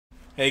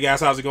Hey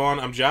guys, how's it going?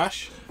 I'm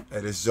Josh. Hey,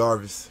 this is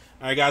Jarvis.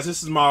 Alright guys,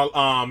 this is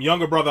my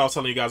younger brother I was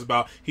telling you guys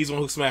about. He's the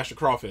one who smashed the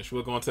crawfish.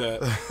 We'll go into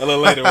that a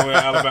little later when we're in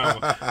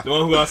Alabama. The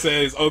one who I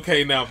said is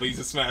okay now, but he's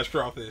a smashed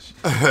crawfish.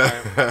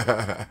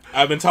 Right.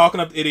 I've been talking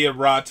up Idiot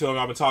Rod to him.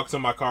 I've been talking to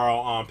my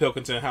Carl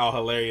Pilkington, how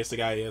hilarious the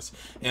guy is.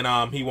 And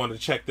he wanted to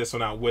check this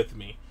one out with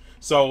me.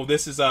 So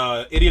this is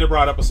Idiot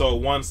Abroad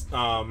episode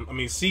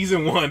 1,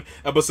 season 1,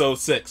 episode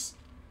 6.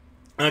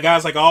 And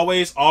guys, like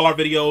always, all our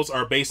videos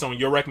are based on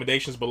your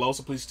recommendations below,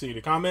 so please continue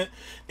to comment.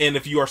 And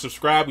if you are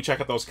subscribed, we check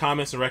out those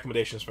comments and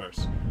recommendations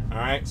first.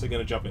 Alright, so we're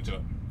going to jump into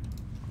it.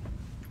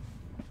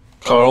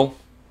 Carl,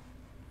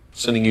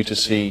 sending you to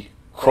see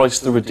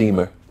Christ the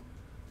Redeemer.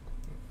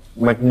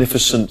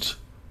 Magnificent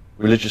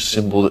religious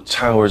symbol that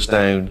towers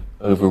down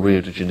over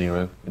Rio de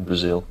Janeiro in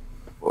Brazil.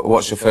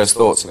 What's your first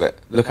thoughts of it?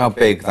 Look how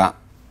big that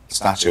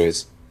statue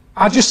is.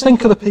 I just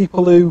think of the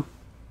people who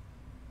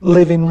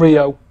live in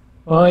Rio.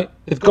 Right,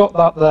 they've got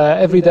that there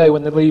every day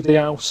when they leave the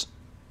house.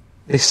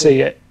 They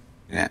see it.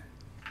 Yeah.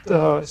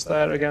 Oh, it's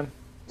there again.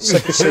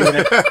 Sick of seeing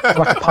it.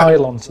 Like a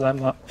pylon to them,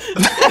 that.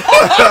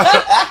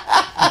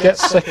 You get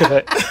sick of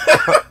it.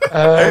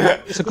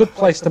 It's a good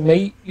place to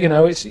meet. You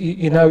know,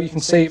 you can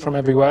see it from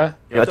everywhere.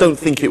 Yeah, I don't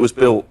think it was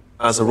built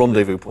as a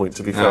rendezvous point,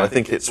 to be fair. I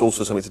think it's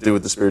also something to do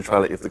with the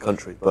spirituality of the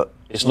country. But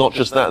it's not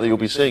just that you'll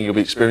be seeing. You'll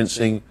be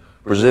experiencing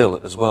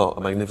Brazil as well,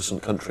 a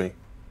magnificent country.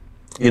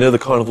 You know the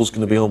carnival's going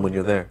to be on when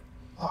you're there.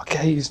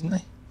 Okay, isn't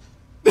he?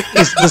 Do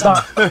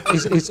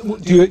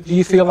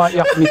you feel like you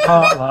have to be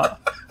part of that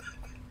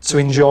to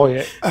enjoy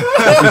it? Or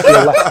do you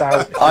feel left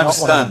out? I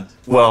understand.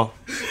 Well,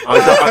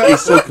 I'm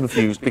so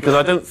confused because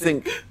I don't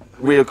think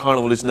Rio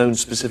Carnival is known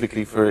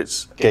specifically for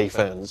its gay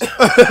fans. There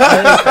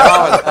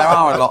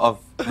are a lot of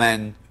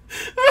men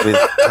with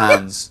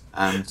hands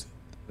and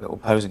little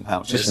posing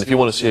pouches. Listen, if you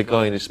want to see a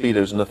guy in his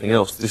Speedos and nothing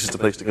else, this is the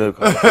place to go.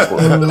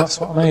 That's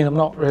what I mean. I'm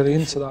not really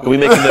into that. Can we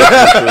make a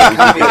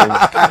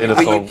note in a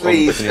Will thong? you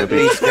please at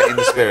least get in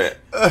the spirit?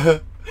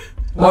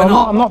 Why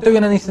not? I'm not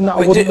doing anything that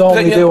I wouldn't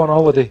normally do on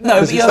holiday.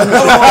 No, but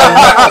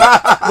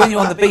when you're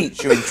on the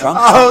beach, you're in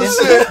trunks. Oh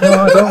shit!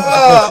 No, I don't.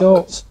 I wear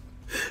shorts.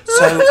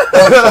 So,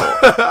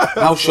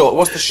 how short?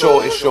 What's the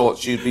shortest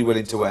shorts you'd be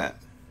willing to wear?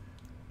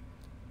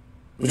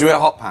 Would you wear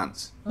hot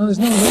pants? No, there's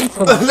no need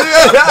for that.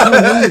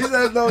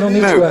 No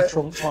need to wear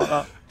trunks like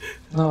that.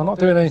 No, I'm not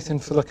doing anything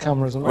for the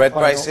cameras. Red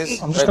braces?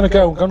 I'm just going to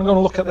go. I'm going to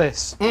look at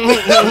this.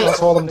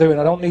 That's all I'm doing.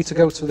 I don't need to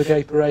go to the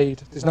gay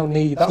parade. There's no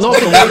need. That's not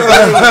the way.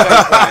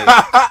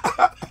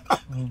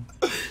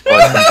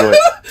 Enjoy it.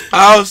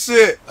 Oh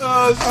shit!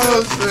 Oh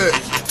shit!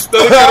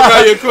 Don't forget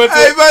about your Quentin.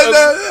 Hey man,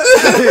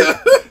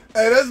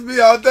 hey, that's me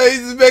all day.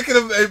 He's just making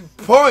a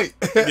point.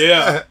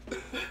 Yeah.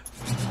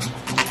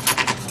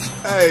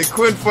 Hey,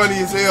 Quinn funny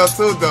as hell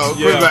too, though.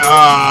 Yeah, Quinn's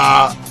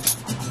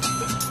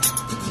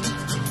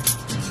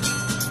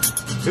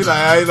like, He's like,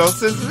 I ain't no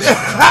sense to me.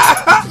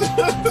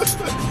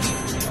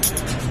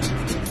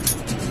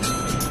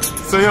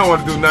 So you don't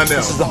want to do nothing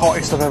else? This is the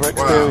hottest I've ever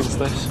experienced.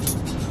 This.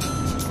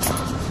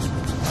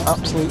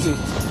 Absolutely.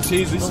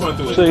 Jeez, this went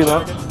through it. See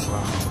that?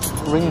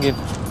 Wow. Ringing.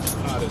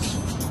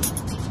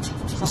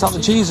 Is that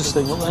the Jesus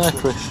thing up there,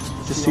 Chris?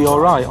 Is he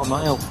alright on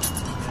that hill?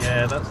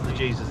 Yeah, that's the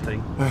Jesus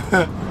thing.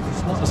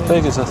 It's not as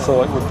big as I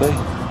thought it would be.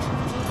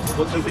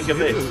 What do you think of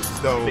this?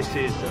 This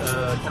is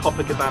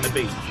Copacabana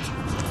Beach.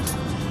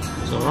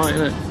 It's alright,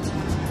 isn't it?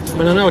 I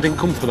mean, I know I didn't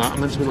come for that. I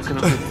meant to be looking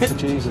at the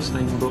Jesus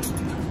thing, but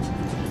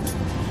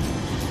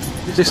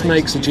this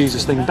makes the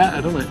Jesus thing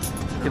better, doesn't it?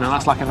 You know,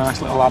 that's like a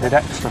nice little added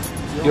extra.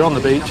 You're on the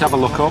beach, have a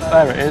look up.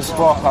 There it is.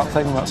 What? That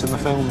thing that's in the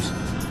films.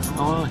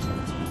 Oh, aye.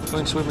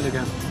 Going swimming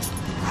again.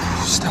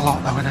 Still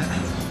hot though, isn't it?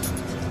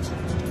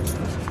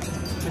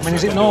 I mean,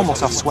 is it normal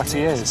to have sweaty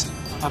ears?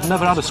 I've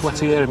never had a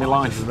sweaty ear in my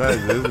life. Look,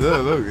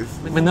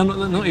 I mean, they're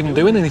not even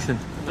doing anything,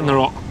 and they're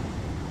hot.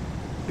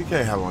 you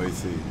can't have on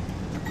AC.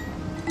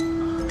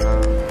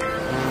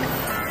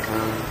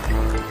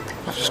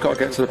 I've just got to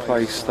get to the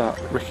place that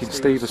Ricky and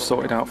Steve have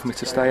sorted out for me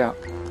to stay at.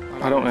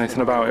 I don't know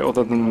anything about it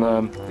other than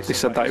they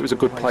said that it was a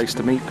good place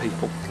to meet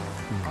people.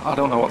 I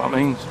don't know what that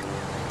means.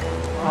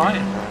 Hi.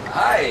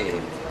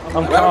 Hi.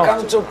 I'm Carl.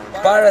 Welcome to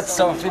Pirates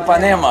of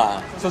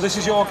Ipanema. So this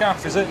is your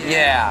gaff, is it?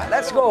 Yeah,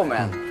 let's go,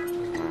 man.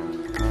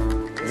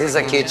 This is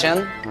a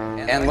kitchen,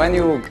 and when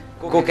you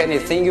cook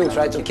anything, you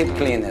try to keep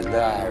clean the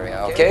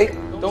area, okay?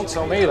 Don't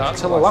tell me that,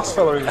 tell the last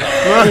fella who's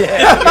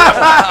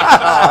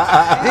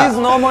This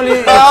normally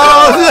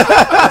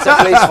it's a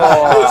place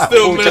for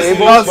full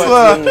tables,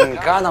 but in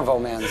Carnival,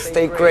 man,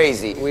 stay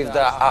crazy with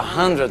the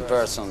 100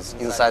 persons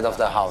inside of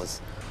the house.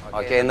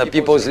 Okay, and the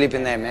people sleep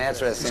in their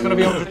mattress. It's going to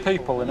be 100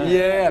 people in it.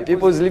 Yeah,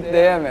 people sleep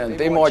there, man.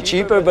 Pay more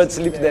cheaper, but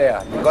sleep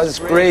there because it's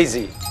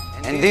crazy.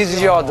 And this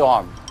is your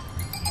dorm.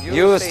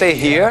 You stay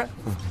here,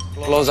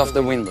 close off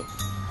the window.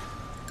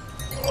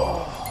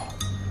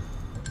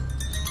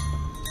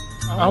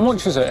 How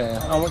much is it here?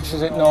 How much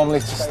is it normally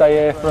to stay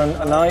here for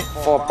a night?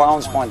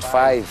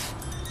 £4.5.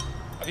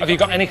 Have you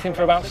got anything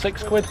for about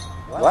 £6?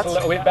 What? A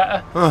little bit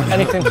better?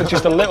 Anything for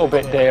just a little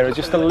bit dearer,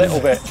 just a little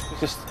bit.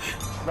 Just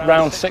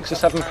round £6 or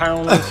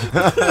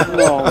 £7.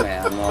 No,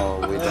 man, no,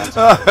 we don't.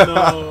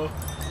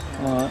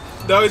 No.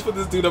 They always put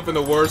this dude up in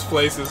the worst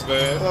places,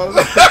 man.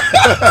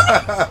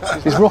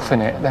 He's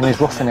roughing it, then he's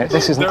roughing it.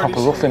 This isn't Dirty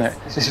proper roughing it.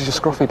 This is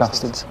just scruffy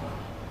bastards.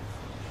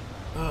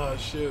 Oh,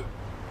 shit.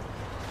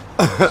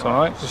 It's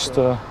alright, just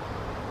 £4.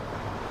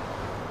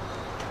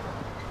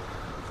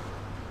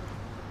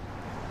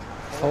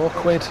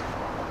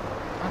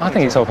 I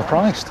think it's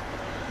overpriced.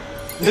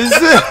 Is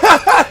it?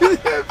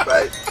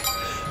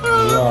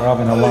 You are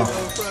having a laugh.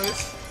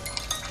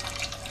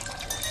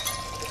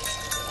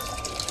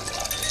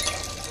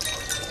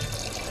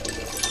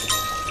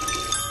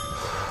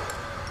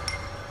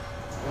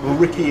 Well,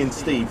 Ricky and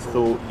Steve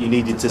thought you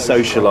needed to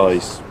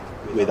socialise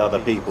with other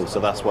people, so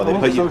that's why they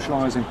put you.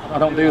 Socialising. I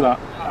don't do that.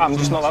 I'm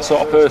just not that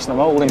sort of person. I'm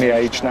old in my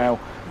age now.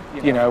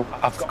 You know,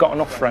 I've got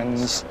enough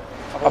friends.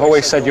 I've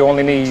always said you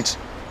only need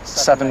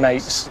 7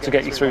 mates to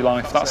get you through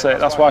life. That's it.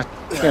 That's why,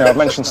 you know, I've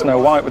mentioned Snow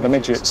White with the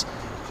midgets.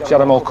 She had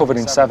them all covered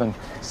in 7.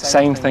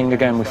 Same thing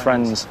again with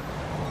friends.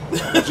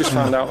 I've just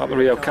found out that the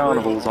Rio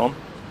Carnival's on,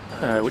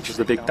 which is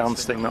the big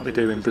dance thing that they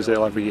do in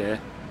Brazil every year.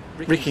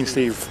 Ricky and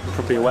Steve are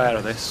probably aware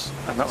of this,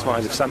 and that's why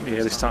they've sent me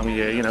here this time of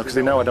year, you know, because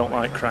they know I don't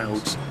like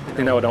crowds,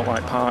 they know I don't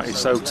like parties,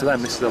 so to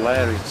them this is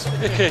hilarious.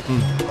 Hickey!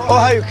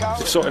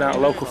 They've sorted out a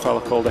local fella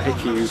called a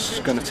Hickey who's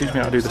going to teach me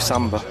how to do the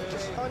samba.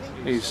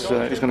 He's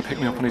going to pick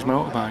me up on his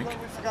motorbike.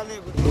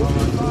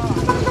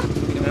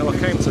 You know, I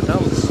came to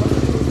dance.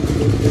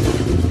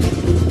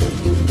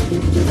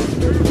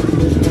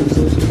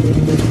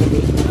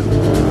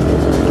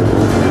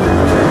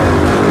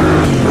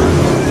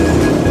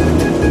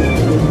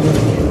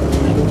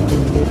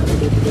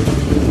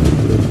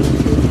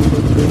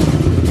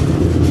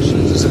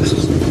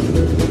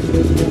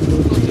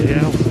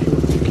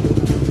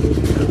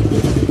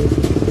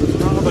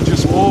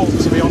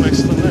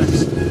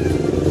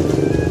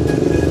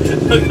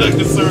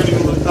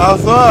 I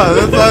swear,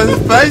 that's why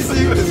it's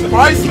spicy, it's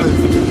priceless.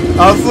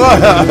 I swear.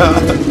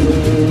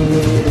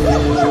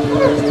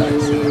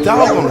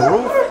 Dog on the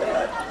roof.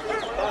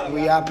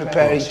 We are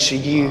preparing to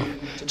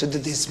do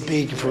this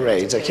big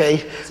parade,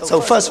 okay?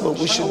 So first of all,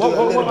 we should do a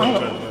little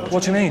bit.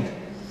 What do you mean?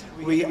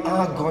 We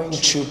are going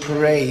to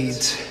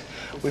parade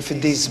with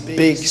this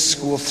big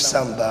school of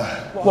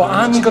samba. Well,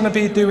 I'm going to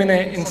be doing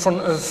it in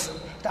front of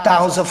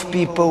thousands of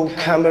people,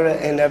 camera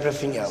and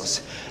everything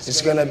else.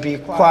 It's going to be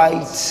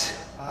quite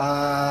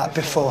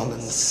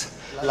performance.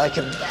 Like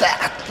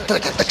that.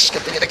 Okay,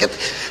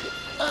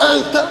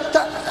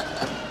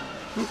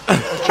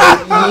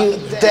 you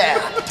there,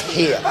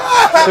 here.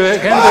 Do it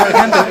again,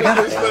 do it again.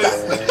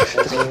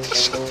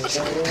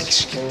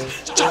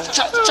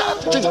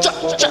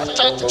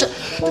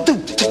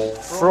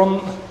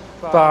 Front,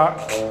 back,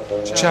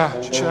 cha,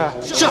 cha,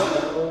 cha.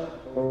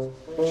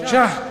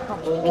 Cha.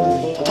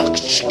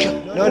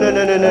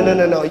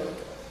 No.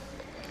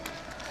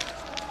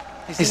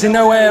 Is there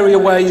no area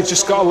where you've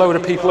just got a load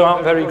of people who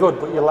aren't very good,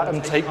 but you let them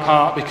take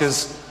part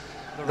because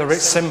they're a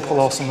bit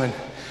simple or something?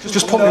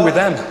 Just put me with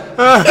them.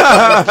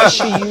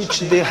 Pushing you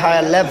to the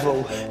higher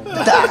level.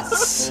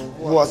 That's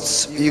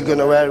what you're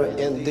gonna wear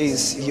in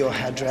this your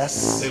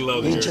headdress.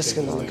 You're just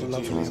gonna look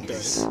lovely in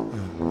this.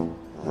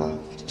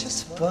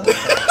 Just perfect.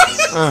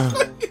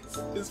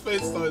 His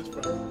face starts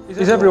crying.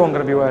 Is everyone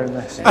going to be wearing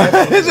this? I'm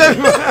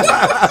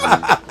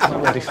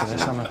not ready for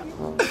this, am I? I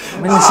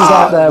mean, this is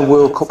like their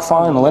World Cup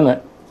final, isn't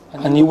it?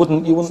 And you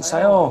wouldn't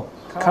say, oh,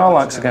 Carl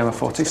likes a game of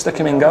footy, stick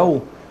him in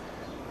goal.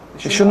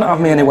 You shouldn't have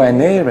me anywhere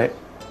near it.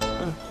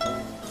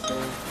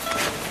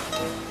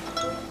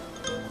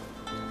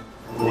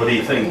 What do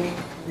you think?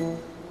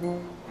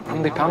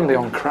 Andy Pandy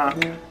on crack.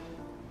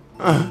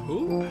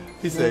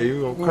 He said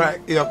you on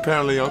crack. He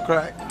apparently on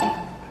crack.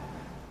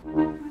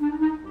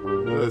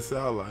 What it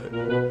sound like?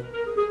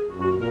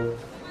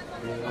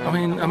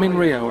 I'm in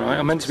Rio, right?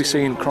 I'm meant to be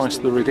seeing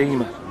Christ the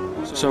Redeemer.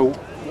 So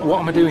what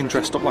am I doing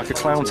dressed up like a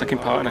clown taking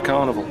part in a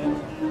carnival?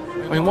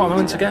 I mean, what am I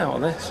meant to get out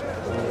of this?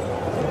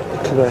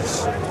 Look at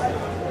this.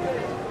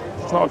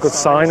 It's not a good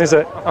sign, is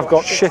it? I've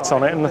got shit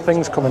on it and the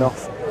thing's coming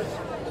off.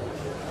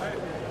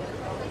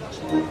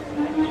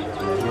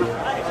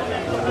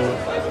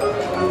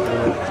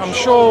 I'm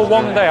sure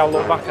one day I'll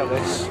look back at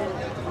this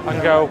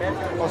and go,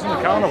 I was in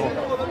the carnival.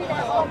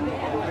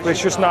 But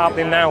it's just not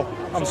happening now.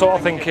 I'm sort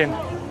of thinking,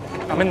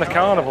 I'm in the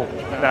carnival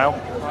now.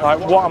 Like,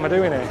 what am I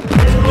doing here? He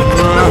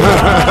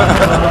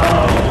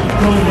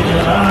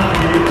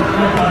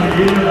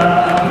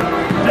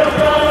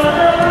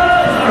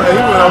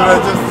went over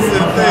there just to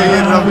sit there, he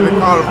ended up in the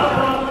carnival.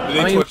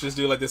 They Twitchers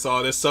do like this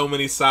all. There's so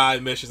many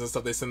side missions and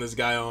stuff they send this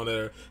guy on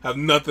that have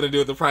nothing to do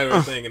with the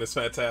primary thing, and it's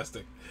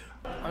fantastic.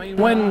 I mean,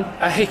 when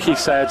a Hickey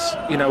said,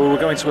 you know, we were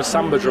going to a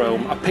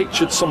Sambadrome, I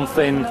pictured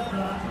something,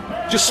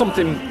 just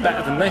something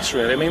better than this,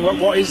 really. I mean,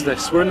 what is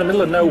this? We're in the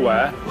middle of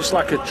nowhere, just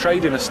like a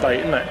trading estate,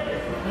 isn't it?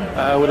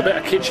 With a bit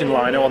of kitchen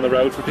lino on the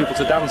road for people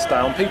to dance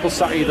down, people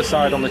sat either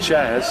side on the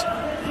chairs.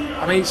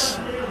 I mean, it's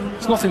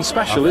nothing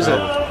special, is it?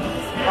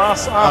 Our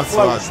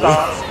float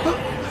starts,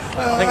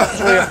 I think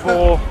 3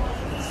 or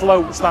 4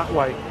 floats that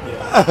way.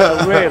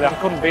 So really, I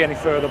couldn't be any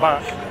further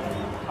back.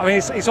 I mean,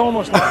 it's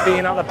almost like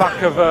being at the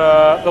back of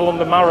the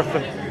London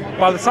Marathon.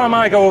 By the time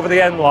I go over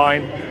the end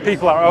line,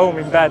 people are at home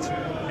in bed.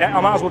 Yeah,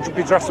 I might as well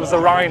be dressed as a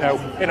rhino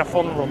in a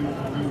fun run.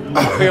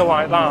 I feel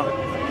like that.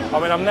 I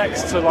mean, I'm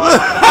next to like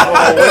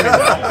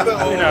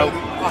women. You know,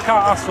 I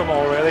can't ask for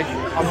more really.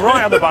 I'm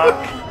right at the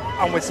back.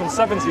 I'm with some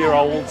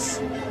 70-year-olds.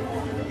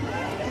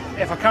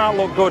 If I can't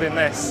look good in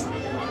this,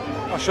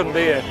 I shouldn't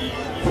be here.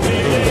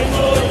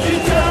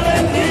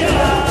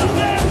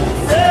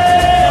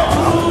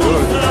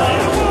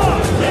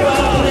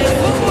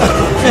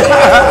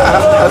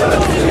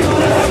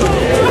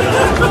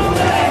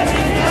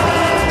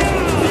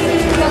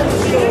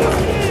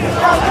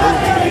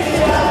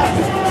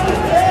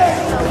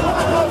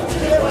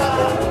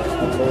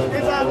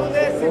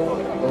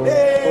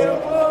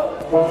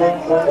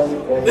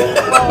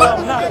 Oh,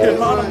 I'm knackered,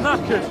 man, I'm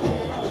knackered.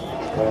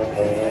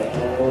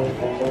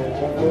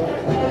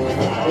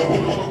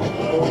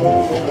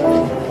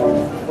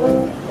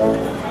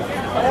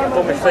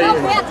 Put my feet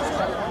in.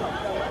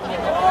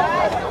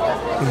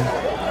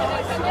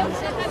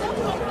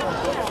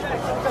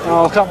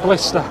 Oh, look at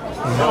blister.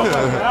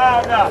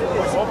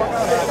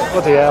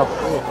 Bloody hell.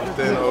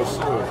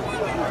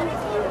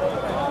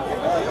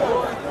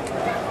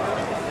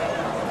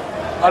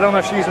 I don't know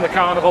if she's using the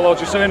carnival or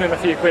just earning a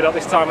few quid at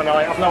this time of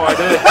night. I've no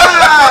idea.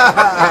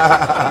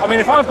 I mean,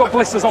 if I've got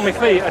blisters on my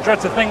feet, I dread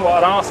to think what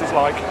an arse is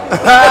like.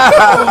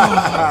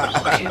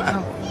 Fucking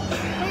hell.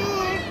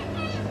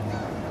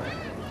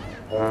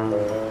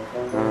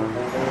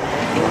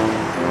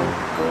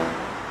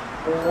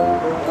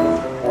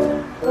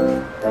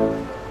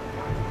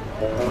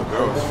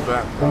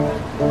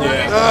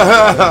 Yeah.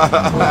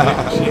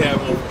 She had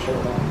one for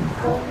sure.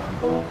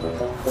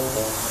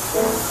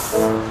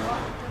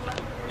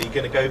 Are you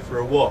going to go for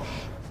a wash?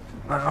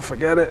 Nah,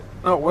 forget it.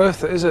 Not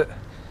worth it, is it?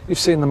 You've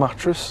seen the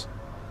mattress.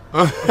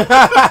 Not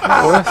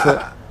worth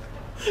it.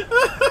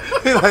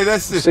 Like,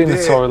 that's You've seen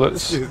the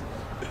toilets.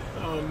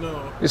 Oh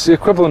no. It's the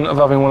equivalent of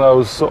having one of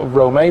those sort of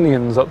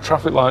Romanians that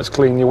traffic lights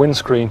clean your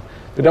windscreen.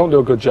 They don't do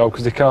a good job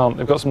because they can't.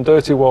 They've got some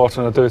dirty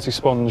water and a dirty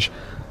sponge.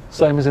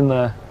 Same as in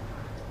there.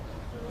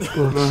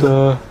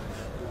 But,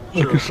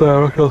 like I say,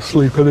 I can't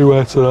sleep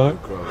anywhere tonight.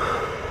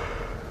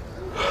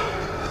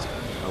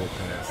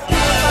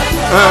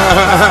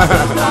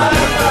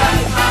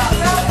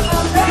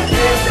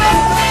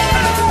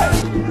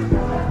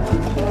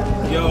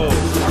 Yo.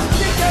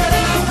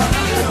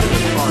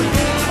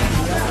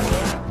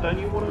 Don't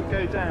you want to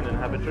go down and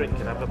have a drink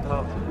and have a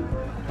party?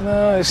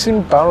 No, it's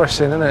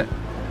embarrassing, isn't it?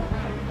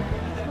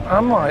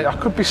 I'm like, I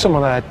could be some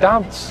of their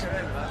dads.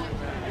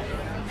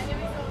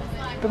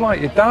 Be like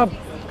your dad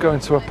going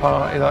to a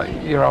party that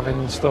you're having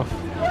and stuff.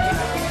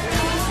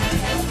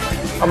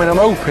 I mean, I'm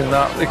hoping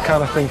that they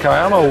kind of think I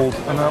am old,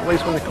 and at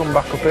least when they come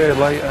back up here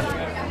later,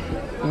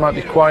 they might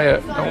be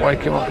quiet, don't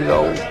wake him up, he's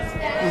old.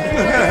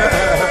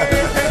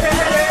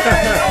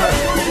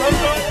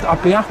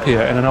 I'd be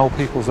happier in an old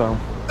people's home.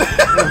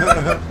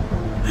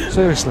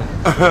 Seriously.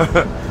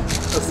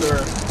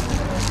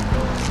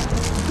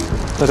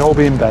 They'd all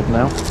be in bed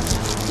now.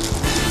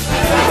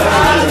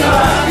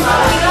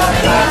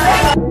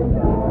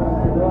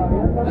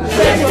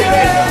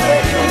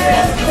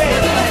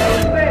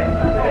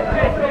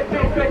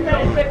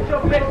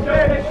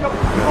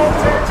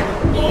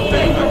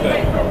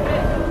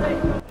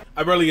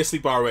 I barely get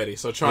sleep already,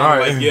 so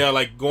trying to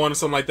like going to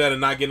something like that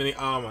and not getting any.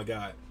 Oh my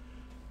god,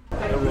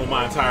 it'll ruin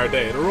my entire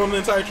day. It'll ruin the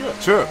entire trip.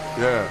 Trip,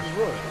 yeah. Just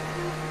ruin it.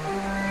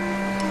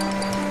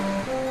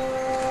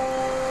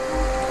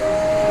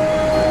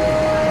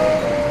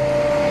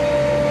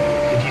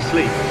 Did you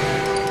sleep?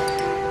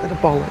 Bit of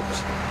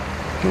bollocks.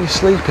 Can you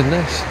sleep in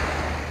this?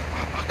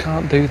 I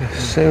can't do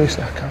this.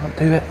 Seriously, I can't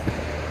do it.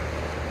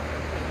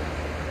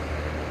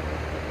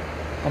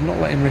 I'm not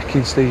letting Ricky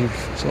and Steve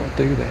sort of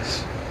do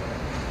this.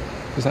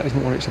 Because that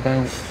isn't what it's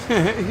about.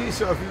 You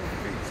sort of...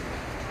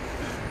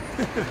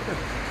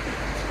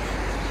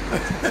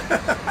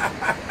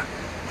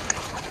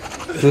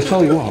 But I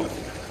tell you what,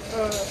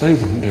 they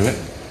wouldn't do it.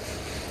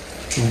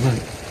 Wouldn't they?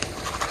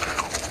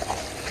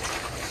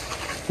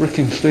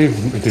 Ricky and Steve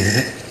wouldn't be doing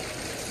it.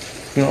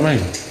 You know what I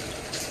mean?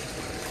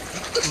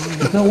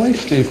 There's no way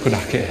Steve could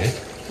hack it here.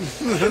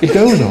 He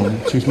goes home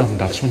to his mum and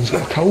dad's when he's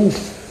got a cold.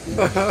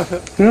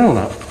 You know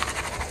that?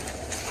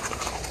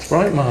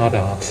 Right, mad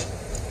ass.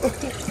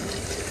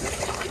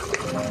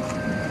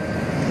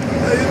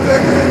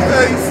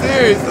 Are you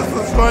serious? That's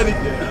what's funny.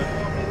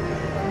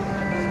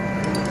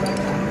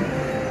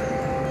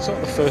 It's not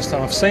the first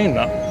time I've seen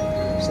that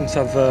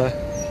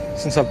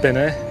since I've been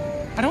here.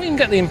 I don't even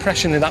get the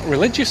impression they're that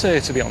religious here,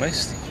 to be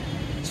honest.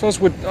 I suppose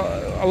with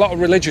a lot of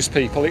religious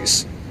people,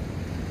 it's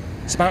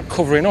about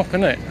covering up,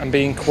 isn't it, and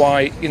being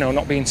quite, you know,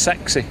 not being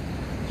sexy.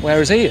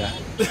 Whereas here,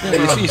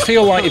 you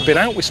feel like you've been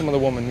out with some of the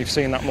women, you've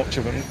seen that much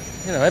of them.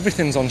 You know,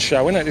 everything's on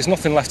show, isn't it? There's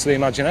nothing left to the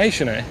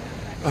imagination here.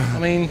 I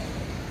mean,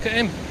 look at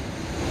him.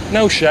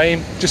 No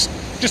shame, just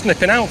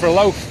nipping out for a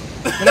loaf.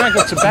 When I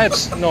go to bed,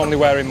 normally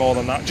wearing more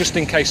than that, just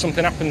in case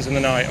something happens in the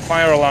night, a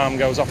fire alarm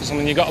goes off or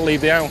something, you've got to leave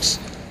the house.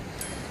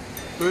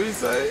 What did you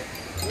say?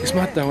 It's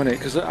mad though, isn't it?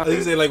 Because I think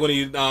you say like when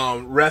he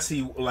rests,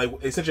 he like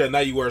essentially at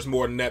night you wears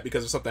more than that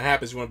because if something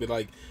happens, you want to be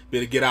able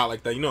to get out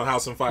like that. You know,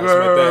 house on fire,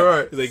 something like that.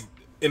 Right. It's like,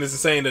 and it's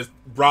insane that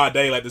broad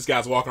day, like this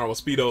guy's walking around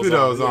with speedos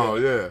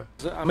on. Yeah.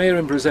 I'm here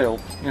in Brazil,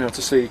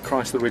 to see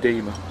Christ the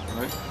Redeemer,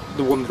 right?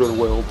 The wonder of the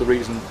world, the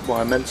reason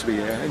why I'm meant to be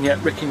here. And yet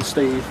Ricky and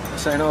Steve are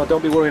saying, "Oh,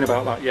 don't be worrying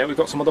about that yet. We've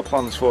got some other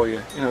plans for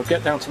you.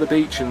 Get down to the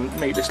beach and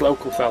meet this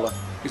local fella.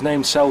 His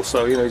name's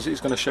Celso. He's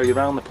going to show you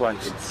around the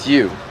place." It's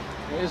you.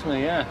 It is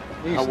me, yeah.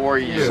 How are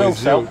you?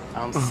 Celso.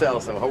 I'm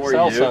Celso. How are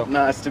Celso. you?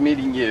 Nice to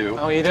meeting you.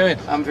 How are you doing?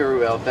 I'm very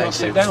well, thank you.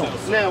 Sit down.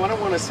 No, I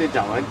don't want to sit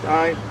down.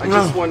 I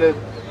just want to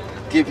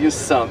give you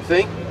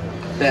something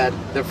that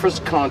the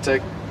first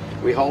contact,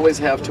 we always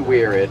have to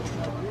wear it.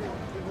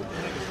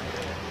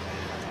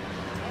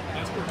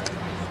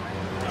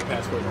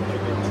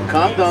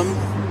 Condom.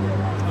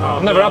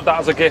 I've never had that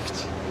as a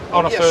gift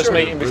on a first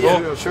meeting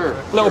before. Yeah, sure.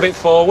 A little bit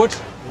forward.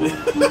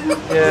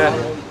 Yeah.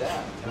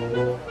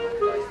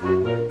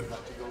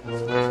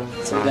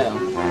 Sit down.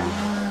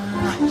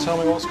 Tell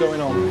me what's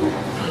going on.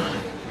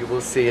 You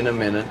will see in a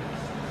minute.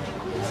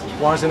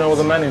 Why is there no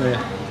other men in here?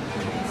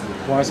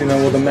 Why is there no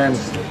other men?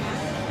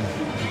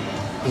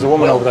 There's a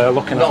woman over there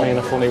looking at me in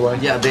a funny way.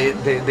 Yeah,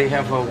 they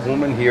have a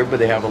woman here, but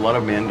they have a lot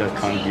of men that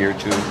come here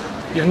too.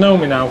 You've known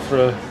me now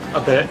for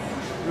a bit.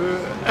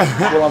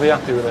 Will I be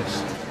happy with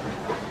this?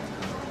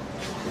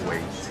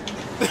 Wait.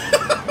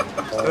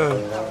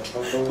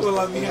 Will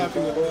I be happy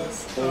with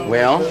this?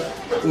 Well,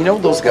 you know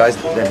those guys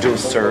that do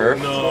surf?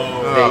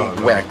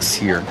 They wax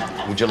here.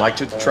 Would you like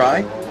to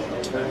try?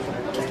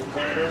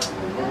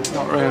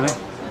 Not really.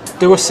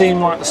 Do I seem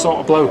like the sort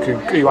of bloke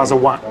who has a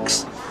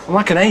wax? I'm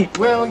like an ape.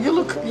 Well, you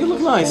look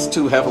nice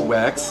to have a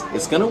wax.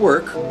 It's gonna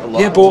work a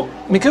lot. Yeah, but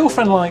my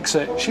girlfriend likes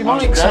it. She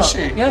likes does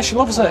it. she? Yeah, she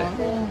loves it.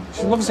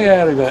 She loves the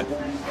hairy bit.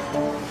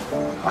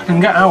 I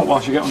can get out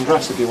whilst you get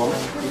undressed if you want.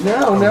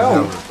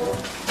 No.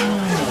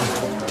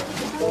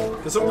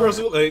 Cause some girls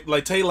do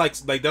like Tay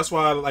likes that's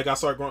why I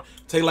started growing.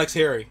 Tay likes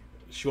hairy.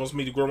 She wants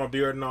me to grow my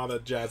beard and all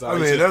that jazz. I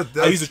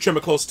used to trim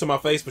it closer to my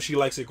face, but she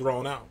likes it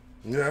grown out.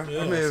 Yeah.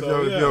 I mean, if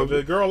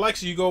the girl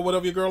likes you go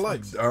whatever your girl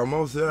likes.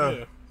 Almost,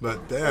 yeah.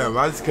 But damn,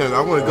 I just can't.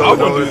 I want to go. I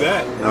wouldn't do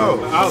that. No,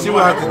 she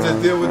would have to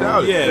just deal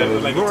without it. Yeah,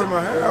 like growing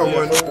my hair. I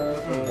wouldn't.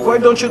 Why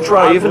don't you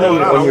try even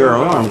on your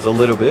arms a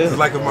little bit? It's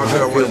like if my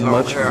girl Feel was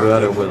much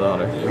better without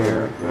her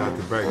hair. I have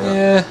to break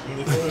Yeah.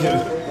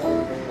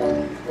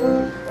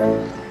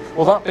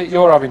 Well, that bit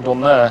you're having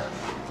done there,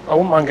 I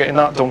wouldn't mind getting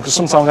that done because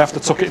sometimes I have to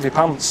tuck it in my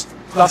pants.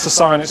 That's a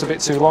sign it's a bit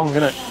too long,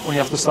 isn't it? When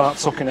you have to start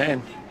tucking it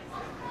in.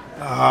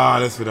 Ah,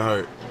 that's gonna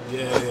hurt.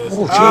 Yeah.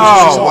 Oh,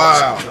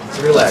 wow.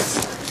 Relax.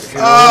 If you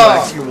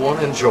relax, you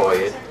won't enjoy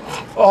it.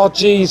 Oh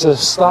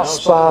Jesus, that's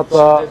bad.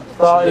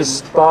 That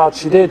is bad.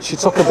 She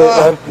took a bit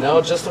then.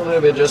 No, just a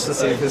little bit, just to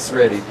see if it's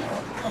ready.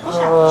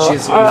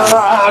 She's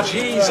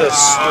Jesus.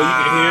 Oh, you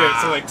can hear it.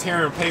 It's like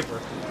tearing paper.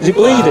 Is he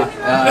bleeding?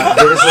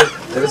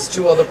 There's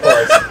two other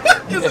parts.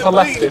 If I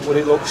left it, would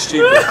it look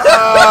stupid?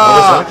 Well,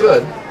 it's not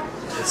good.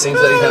 It seems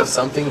that you have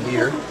something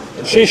here.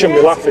 She shouldn't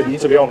be laughing,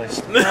 to be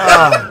honest.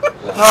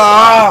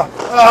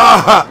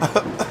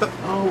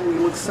 Oh, you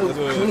look so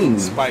clean.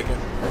 Spiking.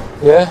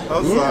 Yeah?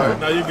 I'm sorry.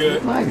 No, you're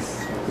good. Nice.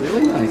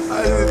 Really nice.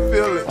 I didn't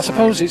feel it. I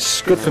suppose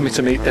it's good for me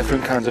to meet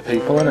different kinds of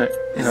people, isn't it?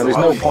 There's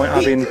no point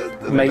having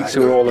mates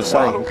who are all the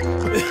same.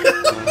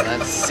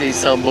 Let's see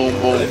some boom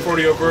boom. For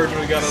your virgin,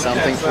 we got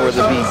Something for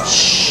the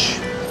beach.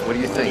 What do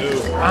you think?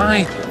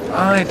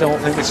 I don't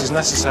think this is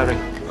necessary.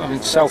 I mean,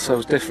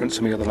 Celso's different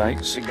to me other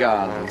mates. You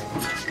got it.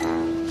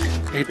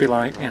 He'd be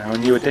like, a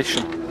new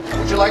addition.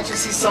 Would you like to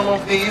see some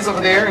of these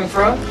over there in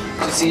front?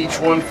 To see each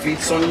one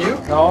fits on you?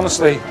 No,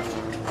 honestly,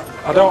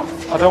 I don't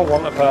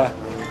want a pair.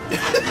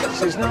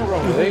 There's no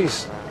wrong with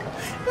these.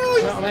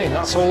 You know what I mean?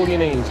 That's all you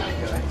need.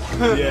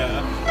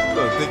 Yeah.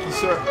 Look, thank you,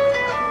 sir.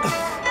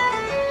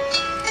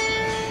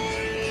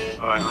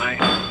 Alright, mate.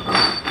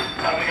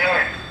 How's it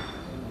going?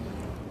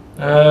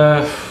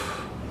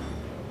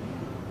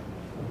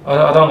 I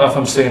don't know if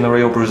I'm seeing the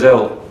real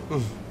Brazil,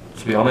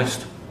 to be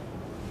honest.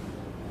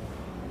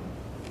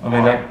 I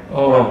mean, You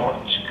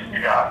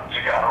got the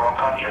wrong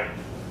country.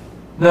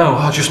 no,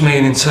 I just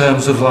mean in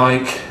terms of what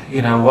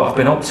I've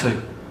been up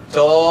to.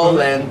 Tall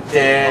and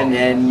thin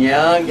and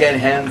young and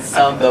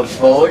handsome, the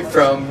boy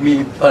from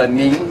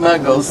Ipanema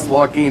goes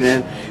walking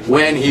in.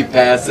 When he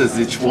passes,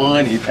 each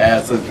one he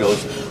passes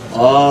goes,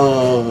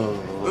 oh.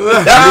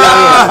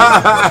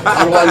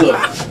 How do I look?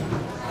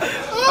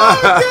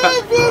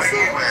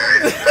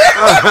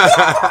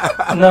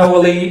 No,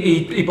 well,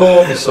 he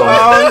bought me some.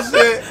 Oh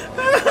shit!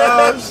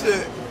 Oh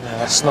shit!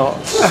 Yeah, it's not.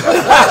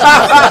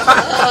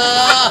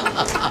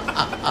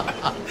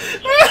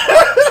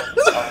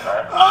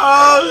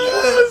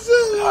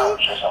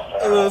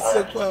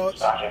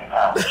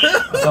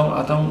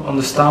 I don't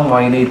understand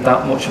why you need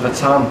that much of a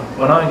tan.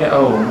 When I get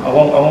home, I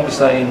won't be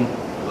saying,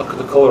 look at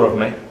the colour of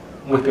me,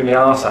 whipping my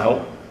arse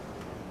out.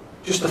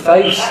 Just the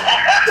face.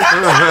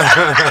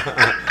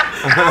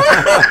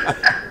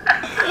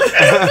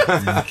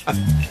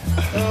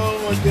 Oh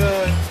my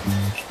god.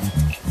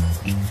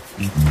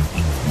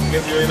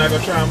 guess you're really not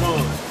gonna try them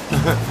on.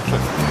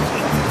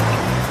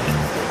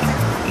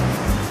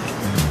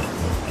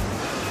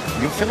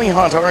 You're feeling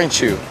hot,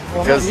 aren't you?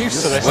 Well, I'm not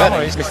used to this, am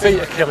I? My feet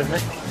are killing me.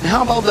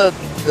 How about the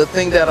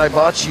thing that I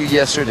bought you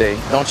yesterday?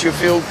 Don't you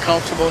feel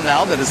comfortable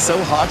now that it's so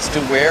hot to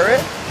wear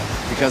it?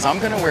 Because I'm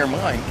gonna wear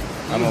mine.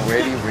 I'm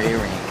already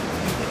wearing.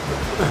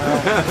 You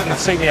can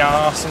see the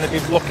arse and they'd be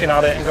looking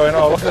at it and going,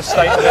 oh, look at the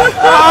state of it. It's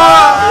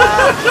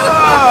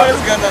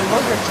gonna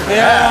look at you.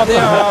 Yeah, they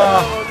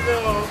are.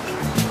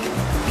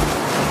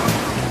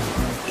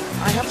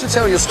 I have to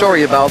tell you a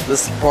story about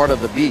this part of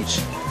the beach.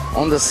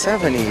 On the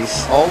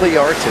 70s, all the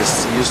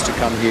artists used to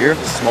come here,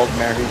 smoke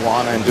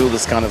marijuana and do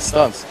this kind of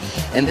stuff.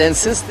 And then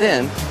since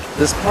then,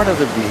 this part of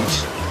the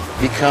beach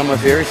become a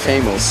very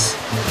famous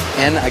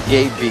and a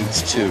gay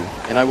beach too.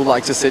 And I would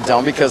like to sit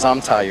down because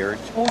I'm tired.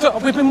 Well,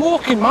 we've been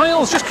walking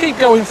miles, just keep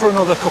going for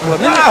another couple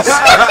of minutes.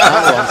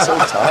 Oh, I'm so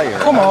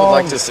tired. Come on. I would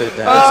like to sit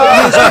down.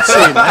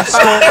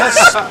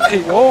 Let's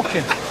keep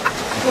walking.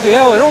 Bloody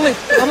hell, another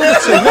 2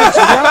 minutes we'll be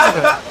out of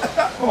it.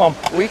 Come on.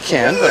 We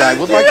can, but I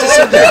would like to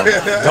sit down.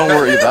 Don't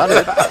worry about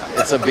it.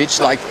 It's a beach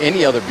like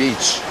any other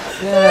beach.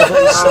 Yeah,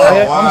 but it's,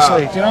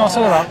 honestly, do you know what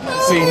I'm saying about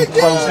being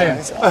closed in?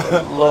 I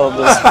love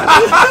this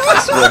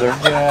weather.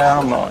 Yeah,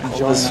 I'm not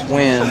enjoying this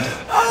wind.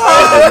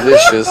 So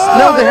delicious.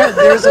 No,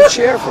 there's a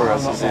chair for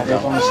us to sit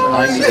down.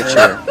 I need a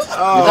chair.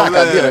 Me dá a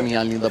cadeira,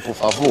 minha linda, por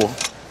favor.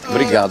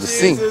 Obrigado,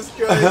 sim. So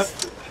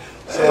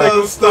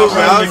stupid.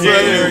 I'm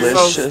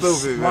so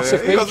stupid, man.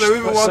 Massive Because beach.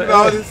 we've been walking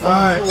all this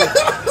time.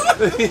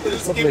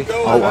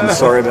 Oh, I'm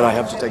sorry, but I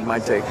have to take my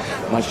shirt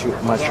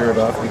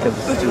off because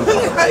it's too hot.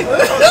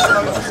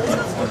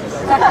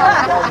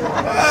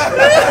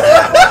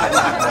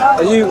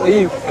 Are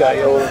you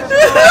gay or?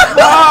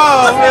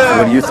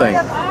 What do you think?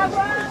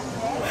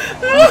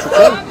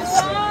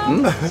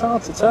 It's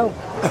hard to tell.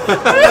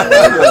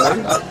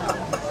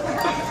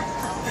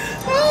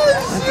 I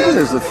think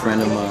there's a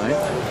friend of mine.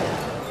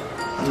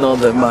 Not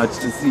that much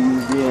to see you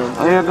again.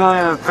 We're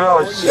going to throw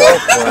a show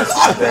for us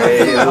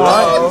today.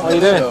 Hello. How you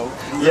doing?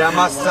 Yeah,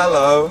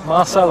 Marcelo.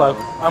 Marcelo.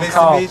 I'm nice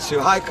Carl. to meet you.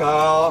 Hi,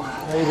 Carl.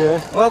 How you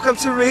doing? Welcome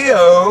to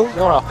Rio.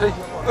 You're happy?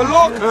 But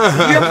look,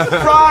 you're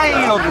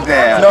crying over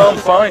there. No, I'm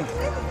fine.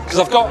 Because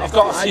I've got a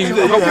few.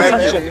 I've got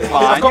protection.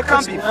 I've got you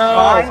can't be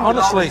fine.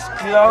 Honestly.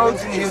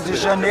 Clothes in Rio de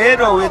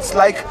Janeiro. It's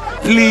like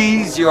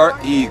please your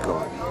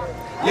ego.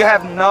 You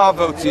have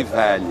novelty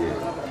value.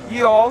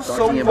 You're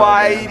also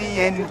whitey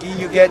and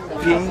you get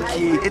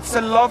pinky. It's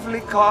a lovely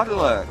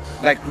color.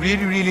 Like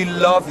really, really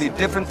lovely.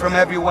 Different from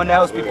everyone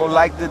else. People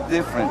like the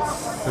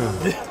difference.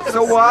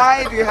 So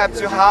why do you have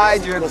to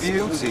hide your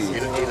beauty?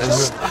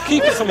 I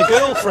keep it for my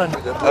girlfriend.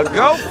 A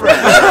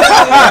girlfriend?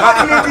 What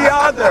do the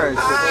others?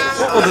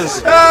 What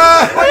others?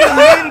 What do you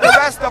mean the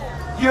rest of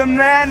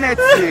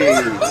humanity?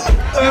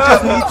 You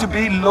just need to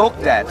be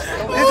looked at.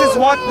 This is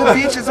what the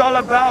beach is all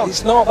about.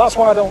 It's not, that's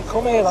why I don't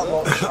come here that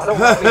much. I don't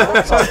like being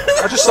looked at.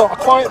 I just thought a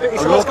quiet bit. He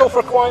said, let's go for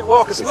a quiet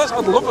walk. I said,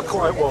 I'd love a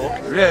quiet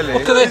walk. Really?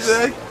 Look at this.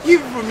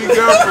 Keep it from your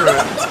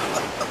girlfriend.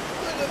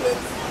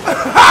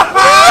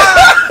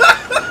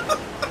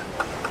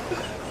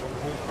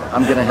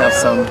 I'm gonna have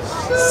some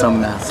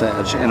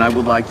massage, and I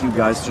would like you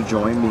guys to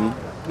join me.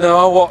 No,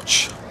 I'll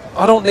watch.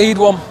 I don't need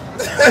one.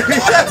 I'm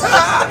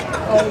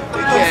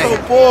so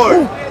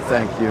bored.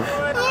 Thank you.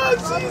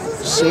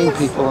 Seeing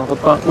people have a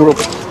back rub.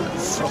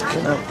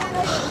 Fucking hell.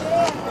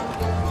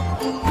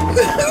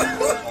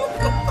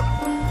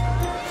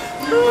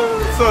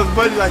 So it's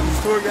Buddy like the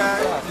tour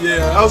guide?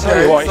 Yeah. I'll tell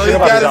Okay, you what, so he you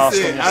should have had gotta his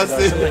see arse it. done I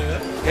yesterday, see shouldn't it.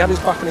 he? He had his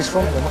back and his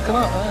front done. Look at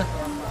that there.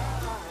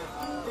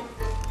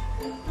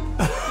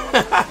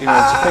 You know,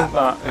 to think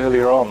that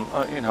earlier on,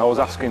 you know, I was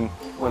asking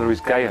whether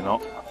he's gay or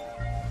not. I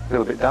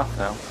feel a bit daft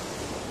now.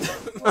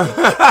 I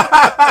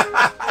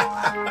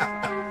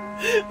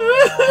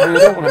mean, I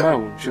don't want to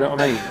moan, do you know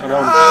what I mean? I know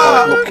I'm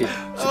quite lucky to do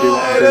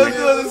what I'm doing. They're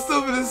doing the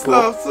stupidest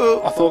stuff,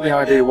 so. I thought the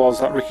idea was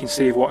that Ricky and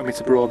Steve wanted me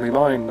to broaden my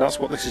mind. That's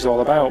what this is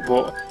all about.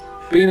 But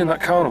being in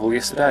that carnival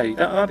yesterday,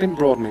 that didn't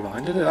broaden my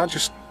mind, did it? That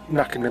just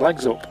knacking my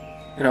legs up.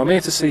 You know, I'm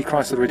here to see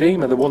Christ the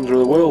Redeemer, the wonder of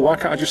the world. Why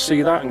can't I just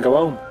see that and go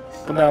home?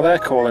 But now they're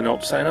calling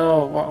up saying,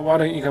 oh, why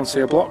don't you go and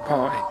see a block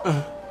party?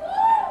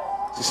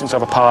 You seem to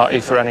have a party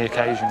for any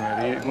occasion,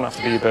 really. It doesn't have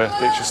to be your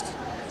birthday.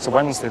 It's a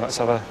Wednesday. Let's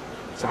have a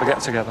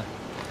get together.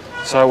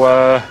 So,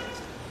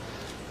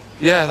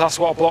 yeah, that's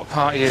what a block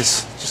party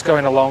is. Just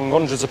going along,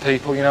 hundreds of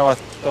people. You know, I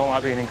don't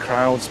like being in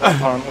crowds, but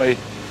apparently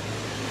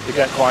you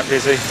get quite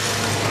busy.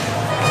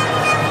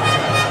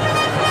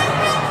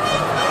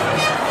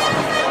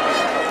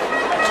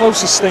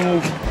 Closest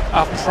thing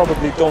I've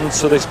probably done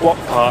to this block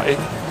party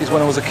is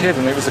when I was a kid,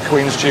 and it was the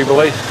Queen's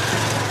Jubilee.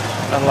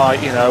 And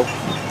like, you know,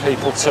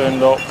 people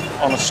turned up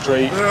on a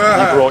street,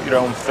 you brought your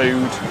own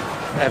food,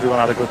 everyone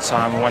had a good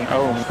time and went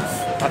home.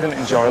 I didn't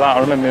enjoy that. I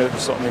remember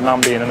sort of my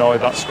mum being annoyed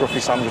that Scruffy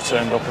Sandra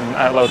turned up and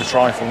ate a load of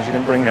trifles, you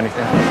didn't bring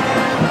anything.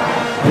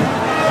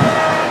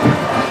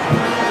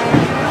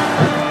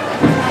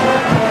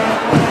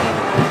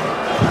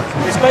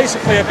 It's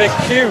basically a big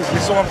queue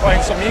with someone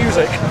playing some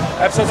music,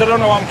 episodes I don't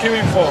know what I'm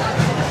queuing for.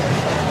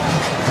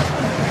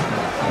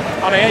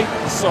 And I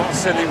hate sort of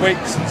silly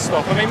wigs and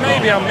stuff. I mean,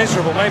 maybe I'm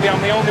miserable, maybe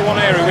I'm the only one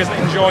here who isn't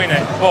enjoying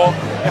it, but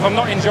if I'm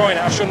not enjoying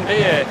it, I shouldn't be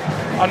here.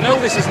 I know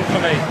this isn't for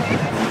me.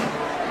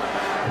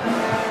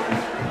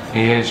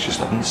 Ears just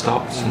haven't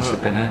stopped since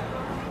they've been here.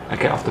 I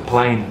get off the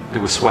plane, they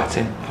were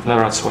sweating. I've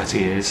never had sweaty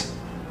ears.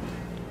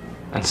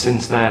 And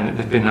since then,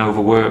 they've been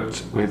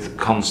overworked with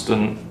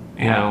constant,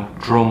 you know,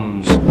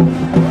 drums,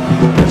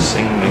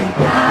 singing,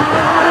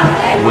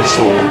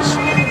 whistles,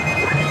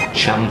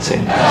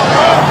 chanting,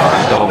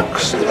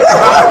 dogs,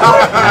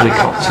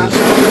 helicopters,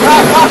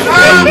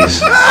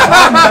 gays.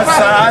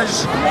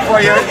 Massage for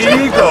your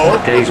ego.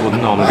 Gays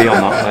wouldn't normally be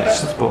on that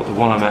list, but the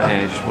one I met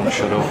here just wouldn't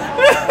shut up.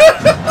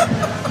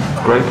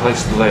 Great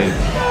place to live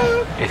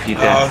if you're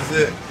deaf.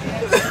 Say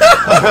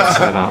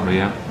that,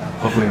 Rio.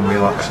 Lovely and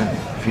relaxing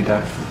if you're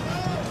deaf.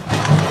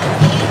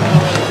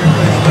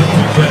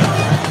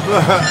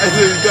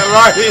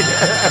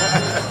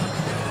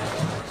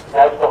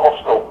 How's the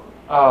hostel?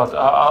 Oh,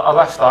 I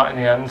left that in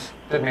the end.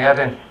 Did my head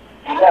in.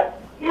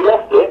 You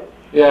left it?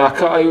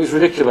 Yeah, it was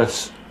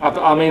ridiculous.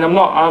 I mean, I'm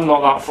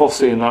not that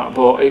fussy in that,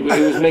 but it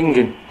was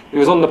minging. There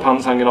was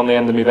underpants hanging on the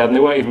end of my bed, and they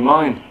weren't even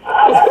mine.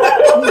 Well,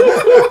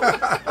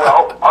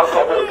 I've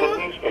got a bit of good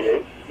news for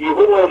you. You've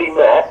already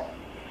met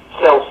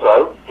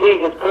Celso.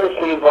 He has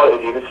personally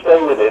invited you to stay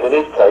with him in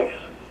his place.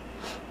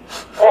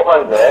 Pop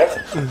round there,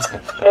 spend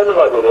the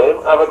night with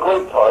him, have a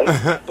great time.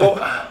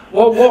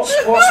 What's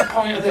the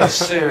point of this,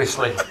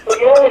 seriously? But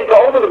you already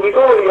got on with him, he's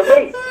already a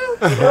mate.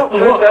 You don't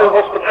turn down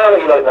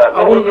hospitality like that,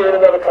 not when you're in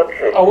another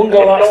country. I wouldn't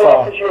go that If someone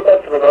far. offers you a bed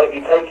for the night,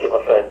 you take it,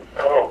 my friend.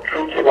 Come on,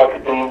 treat it like a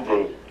D&D.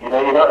 You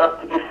know, you don't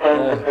have to be friends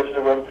with the person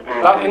who runs the D&D.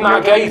 Isn't that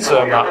a gay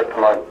term, that?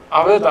 Like,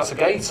 I've heard that's a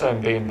gay term,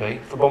 B&B,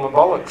 for bum and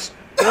bollocks.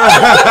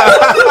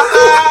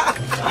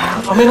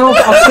 I mean, I'll do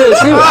it.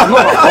 I'm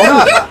not that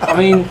bothered. I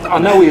mean, I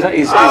know his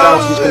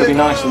house is going to be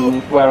nicer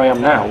than where I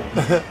am now.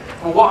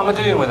 Well, what am I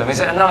doing with him? Is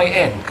it a night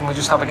in? Can we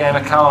just have a game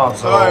of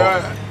cards? Or...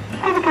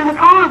 have a game of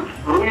cards.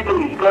 What do you do?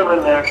 You go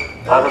in there,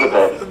 have a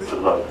bed for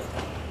the night.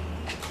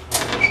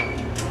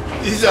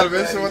 You gotta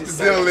mention what the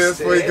deal is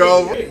before you go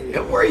over.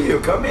 How are you?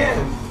 Come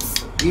in.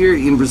 Here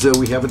in Brazil,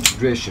 we have a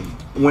tradition.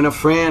 When a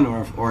friend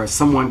or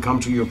someone come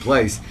to your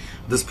place,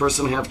 this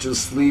person have to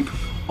sleep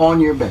on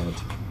your bed.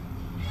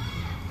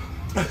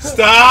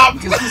 Stop!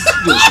 Because this is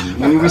tradition.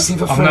 When you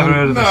receive a friend... I've never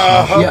heard of this.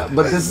 Yeah,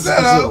 but this is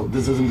Brazil.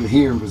 This isn't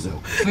here in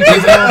Brazil.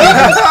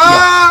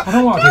 I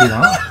don't want to do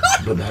that.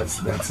 But that's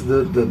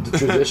the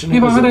tradition Yeah,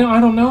 in but Brazil. I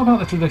don't know about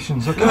the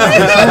traditions, okay?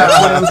 That's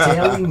what I'm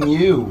telling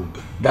you.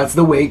 That's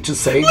the way to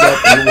say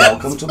that you're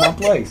welcome to my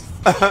place.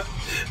 Look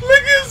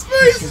at his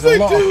face. There's a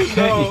lot of kit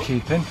you're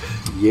keeping.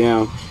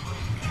 Yeah.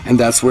 And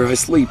that's where I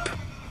sleep.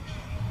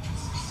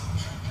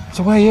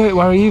 So where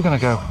are you going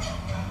to go?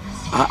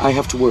 I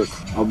have to work.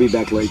 I'll be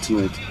back late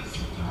tonight.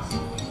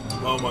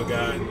 Oh my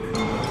god.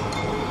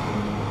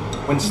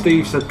 When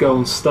Steve said go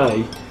and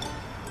stay,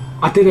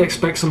 I did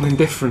expect something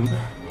different.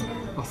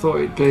 I thought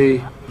it'd be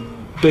a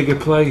bigger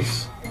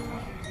place.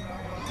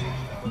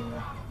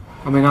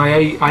 I mean, I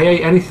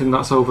hate anything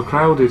that's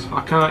overcrowded.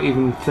 I can't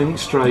even think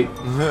straight.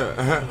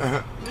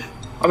 I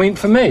mean,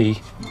 for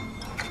me,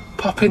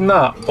 popping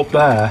that up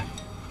there,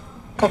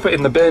 pop it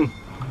in the bin.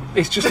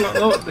 It's just like,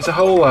 look, there's a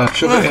hole there,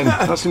 shove it in.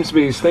 That seems to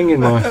be his thing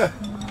in life.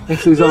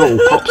 If there's a hole,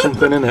 pop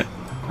something in it.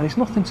 And it's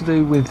nothing to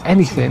do with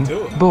anything,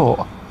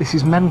 but this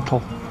is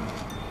mental.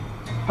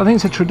 I think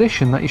it's a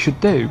tradition that you should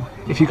do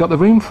if you've got the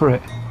room for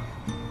it.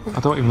 I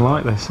don't even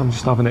like this, I'm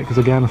just having it because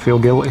again I feel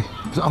guilty.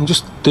 I'm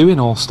just doing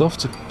all stuff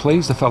to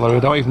please the fella who I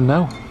don't even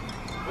know.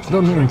 He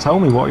doesn't even tell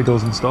me what he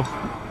does and stuff.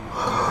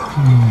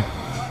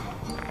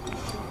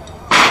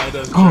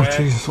 Oh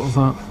Jesus, what was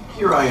that?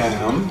 Here I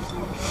am.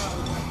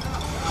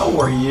 How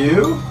are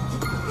you?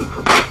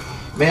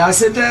 May I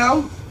sit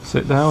down?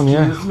 Sit down,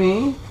 yeah. Excuse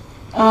me?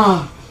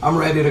 I'm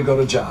ready to go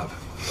to job.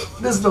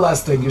 This is the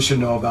last thing you should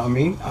know about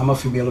me. I'm a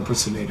female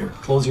impersonator.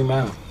 Close your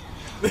mouth.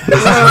 That's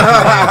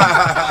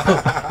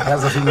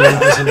a female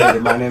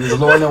impersonator. My name is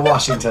Lorna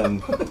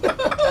Washington.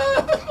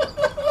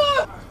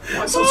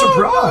 Why so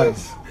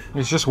surprised?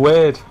 It's just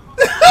weird.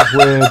 It's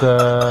weird.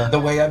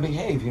 The way I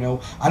behave, you know.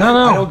 I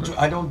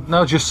don't.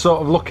 No, just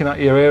sort of looking at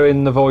you,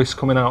 hearing the voice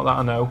coming out that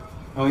I know.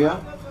 Oh yeah.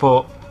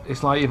 But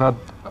it's like you've had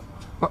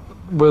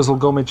Wurzel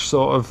Gummidge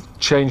sort of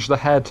change the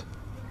head.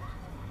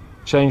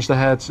 Change the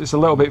head. It's a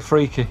little bit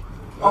freaky.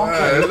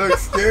 Okay. It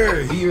looks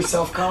scary. Be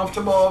yourself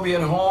comfortable. Be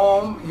at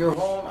home. You're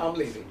home. I'm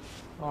leaving.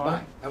 All right.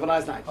 Bye. Have a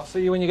nice night. I'll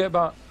see you when you get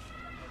back.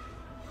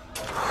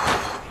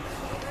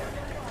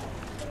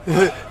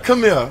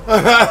 Come here.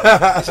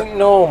 Isn't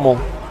normal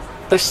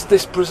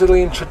this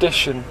Brazilian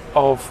tradition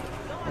of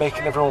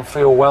making everyone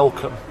feel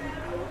welcome?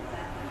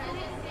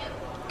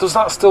 Does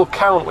that still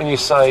count when you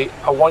say,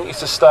 I want you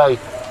to stay,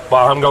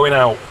 but I'm going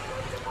out?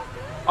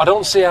 I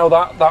don't see how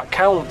that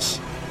counts.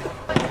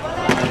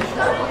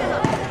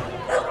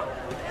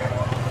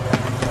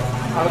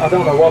 I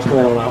don't know what's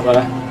going on out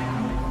there.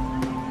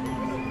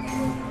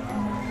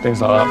 Things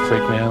like that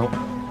freak me out.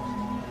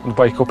 I'd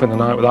wake up in the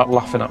night with that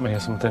laughing at me or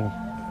something.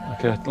 I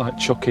like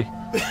Chucky.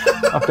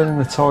 I've been in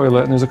the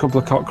toilet and there's a couple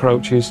of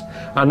cockroaches.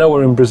 I know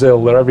we're in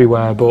Brazil, they're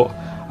everywhere, but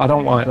I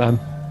don't like them.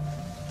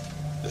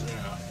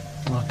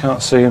 I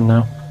can't see them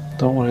now.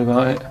 Don't worry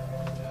about it.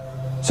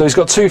 So he's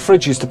got 2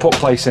 fridges to put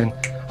place in.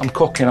 I'm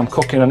cooking,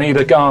 I need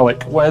a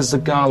garlic. Where's the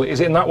garlic? Is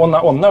it in that one,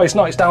 that one? No, it's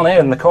not, it's down here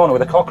in the corner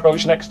with a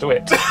cockroach next to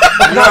it.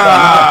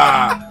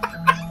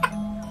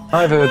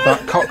 I've heard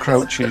that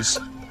cockroaches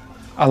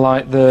are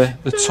like the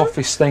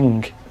toughest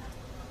thing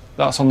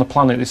that's on the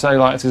planet. They say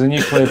like if there's a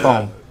nuclear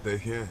bomb,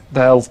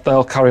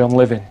 they'll carry on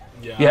living.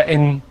 Yeah,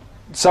 in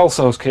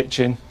Celso's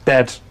kitchen,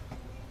 dead.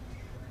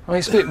 I mean,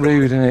 it's a bit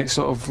rude, isn't it,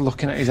 sort of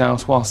looking at his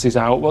house whilst he's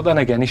out, but then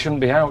again, he shouldn't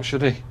be out,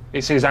 should he?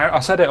 It's his house. I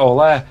said it all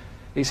there.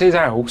 It's his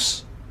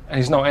house, and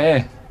he's not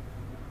here.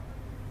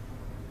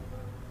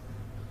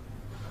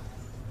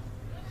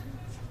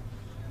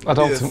 I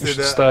don't think we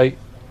should stay.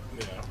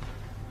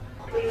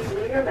 Please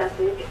leave your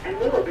message, and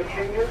we will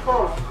return your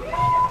call.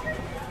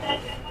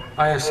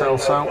 Hiya,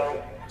 Celso.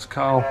 It's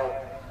Carl.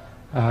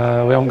 We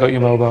haven't got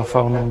your mobile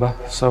phone number,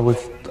 so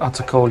we've had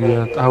to call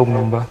your home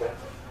number.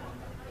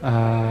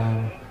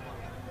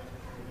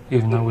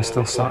 Even though we're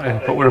still sat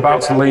here, but we're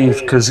about to leave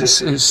because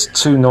it's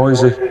too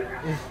noisy.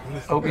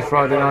 Hope your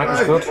Friday night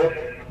was good.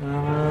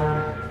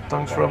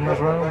 Thanks for having us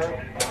round.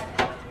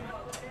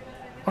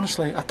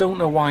 Honestly, I don't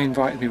know why he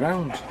invited me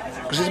round,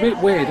 because it's a bit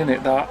weird, isn't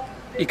it, that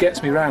he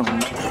gets me round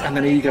and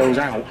then he goes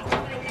out.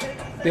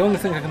 The only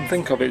thing I can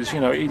think of is, you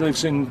know, he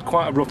lives in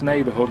quite a rough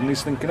neighbourhood and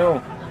he's thinking,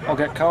 oh, I'll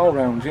get Carl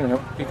round, you know,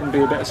 he can be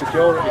a bit of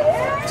security.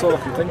 That's all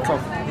I can think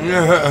of.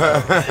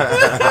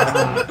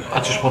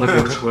 I just want to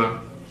go to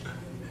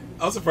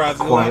I'm surprised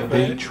a quiet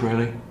beach,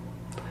 really.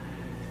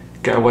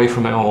 Get away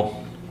from it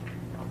all.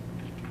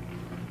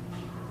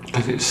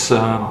 Because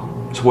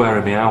it's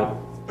wearing me out.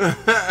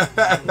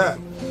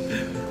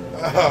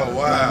 Oh,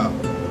 wow.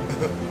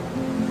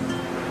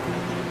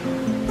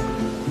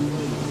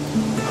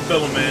 I feel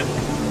him, man.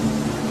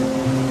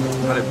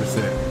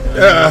 100%.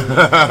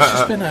 It's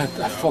just been a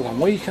full-on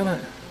week,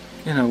 hasn't it?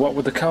 You know, what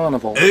with the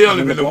carnival, It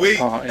only and been the a week.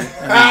 Party, and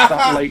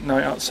that late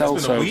night at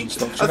Celso's and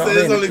stuff. Do you know what I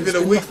mean? It's only been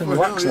a week. Nothing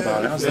relaxing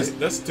about it, has it?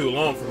 That's too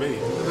long for me.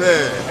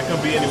 Man. I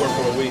can't be anywhere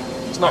for a week.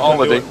 It's not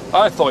holiday.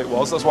 I thought it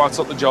was, that's why I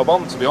took the job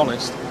on, to be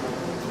honest.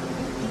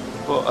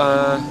 But,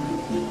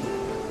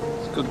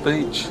 it's a good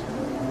beach.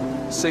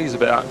 The sea's a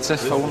bit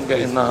active, I wouldn't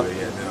get in that.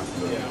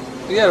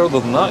 Yeah,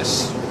 other than that,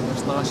 it's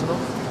nice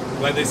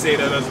enough. Like they say,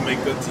 that doesn't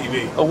make good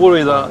TV. I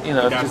worry that, you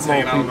know, if there's more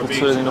hanging out on the people beach.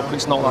 turning up,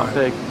 it's not that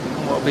big.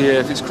 What'll be here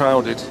if it's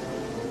crowded?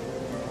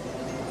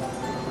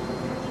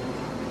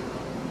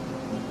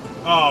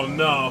 Oh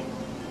no.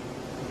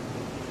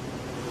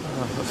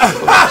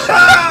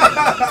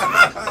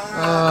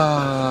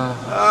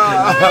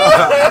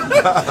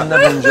 I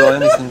never enjoy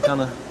anything,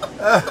 can I?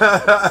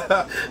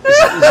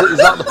 Is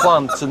that the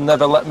plan, to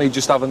never let me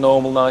just have a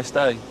normal nice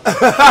day?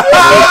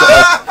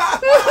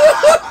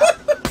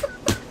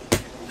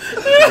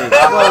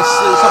 Well, it's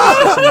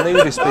obviously some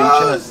nudist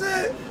beach, isn't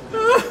it?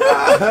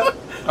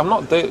 I'm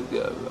not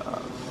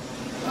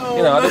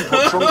you know, I didn't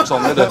put trunks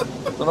on, did I?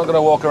 They're not going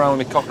to walk around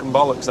with me cock and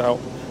bollocks out.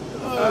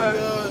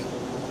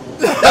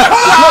 It's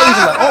not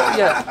even that hot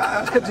yet.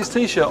 He's kept his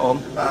t-shirt on,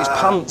 his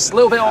pants, a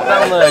little bit hot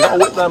down there, got to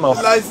whip them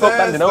off. Nice Not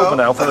bending over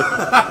now for the...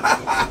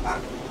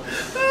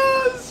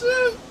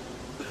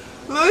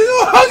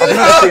 I've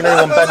never seen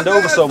anyone bend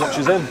over so much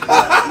as him.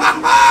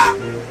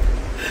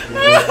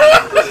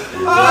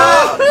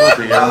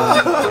 Bloody hell.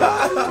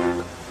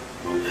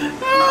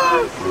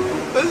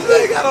 This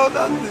thing got on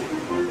nothing.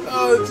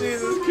 Oh,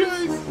 Jesus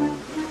Christ.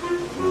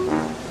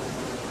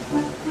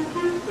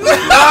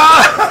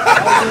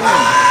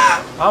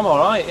 I'm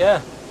alright,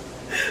 yeah.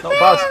 Not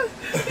bad.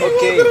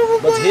 Okay,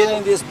 but here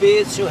in this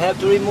beach you have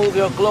to remove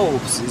your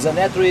clothes. It's a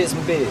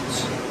naturism beach.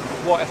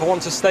 What, if I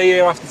want to stay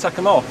here, I have to take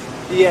them off?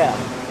 Yeah.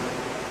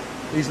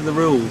 These are the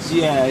rules?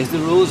 Yeah, it's the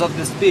rules of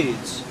this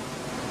beach.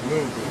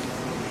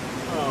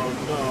 Oh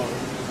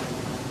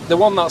no. The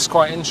one that's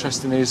quite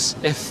interesting is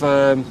if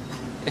a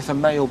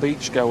male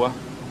beachgoer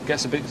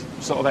gets a bit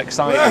sort of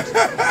excited,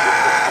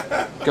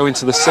 go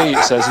into the sea,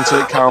 it says,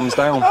 until it calms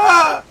down.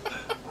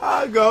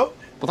 I go.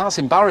 But that's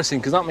embarrassing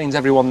because that means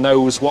everyone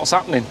knows what's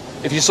happening.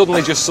 If you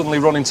suddenly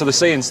run into the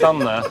sea and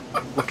stand there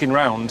looking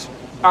round,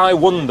 I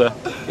wonder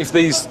if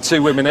these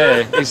 2 women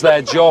here, it's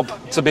their job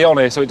to be on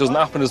here so it doesn't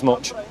happen as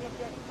much.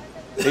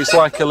 It's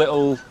like a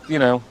little, you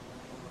know,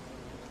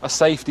 a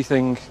safety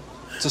thing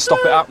to stop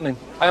it happening.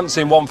 I haven't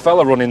seen one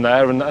fella run in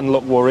there and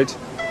look worried.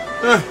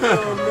 What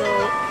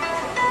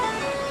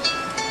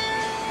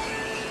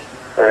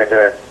are you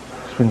doing?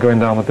 It's been going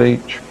down the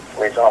beach.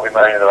 We can't be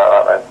moaning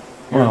about that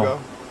then. Well,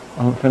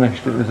 I haven't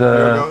finished. It was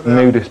a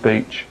nudist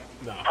beach.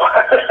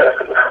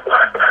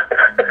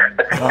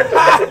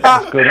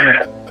 That's good, isn't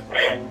it?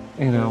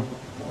 You know,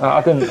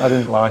 I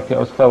didn't like it.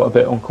 I felt a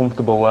bit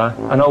uncomfortable there.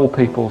 And old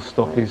people's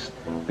stuff is,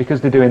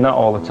 because they're doing that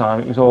all the time,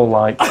 it was all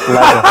like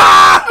leather.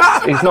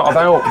 It's not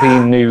about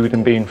being nude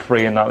and being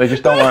free and that. They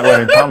just don't like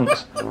wearing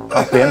pants.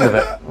 That's the end of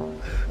it.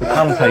 The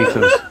pants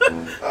haters.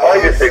 I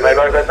just think they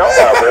like their knob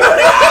out, don't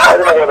they? I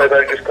don't know why they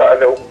don't just cut a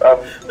little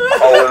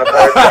hole in a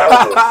pair of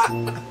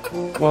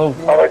trousers. Well,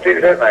 oh, they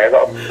do, don't they? A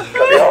lot of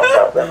cut the arse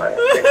out, don't they?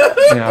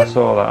 Yeah, I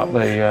saw that at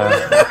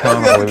the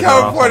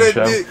Carnival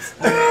show.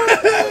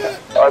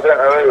 I don't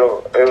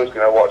know who was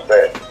going to watch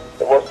this.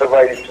 What's the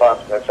radio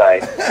times going to say?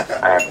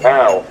 And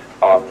now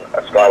on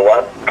Sky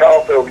One,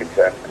 Carl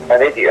Pilkington,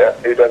 an idiot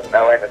who doesn't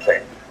know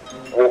anything,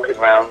 walking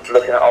around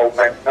looking at old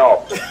men's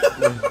knobs.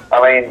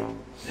 I mean,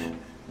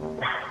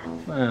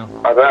 well,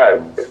 I don't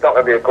know. It's not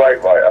going to be a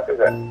great write-up, is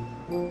it?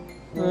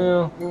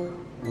 Well,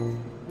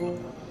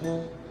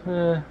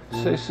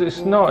 it's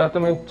not. I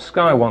mean,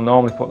 Sky One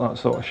normally put that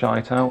sort of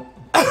shite out.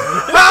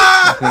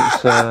 I think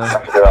it's,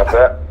 that's a good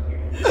advert.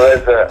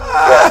 Where's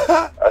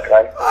yeah,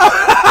 okay.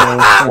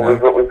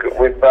 Well,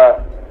 we've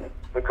got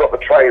the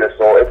trailer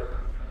sorted.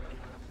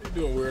 You're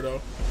doing weirdo.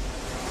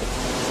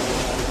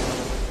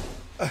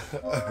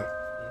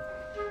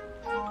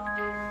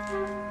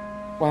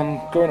 Well, I'm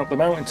going up the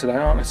mountain today,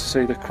 aren't I, to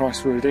see the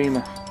Christ the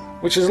Redeemer,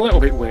 which is a little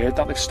bit weird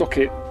that they've stuck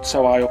it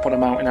so high up on a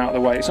mountain out of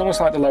the way. It's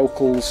almost like the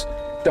locals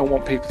don't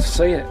want people to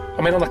see it.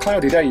 I mean, on a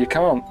cloudy day you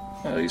can't.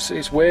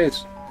 It's weird.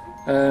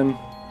 So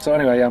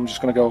anyway, I'm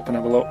just going to go up and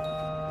have a look.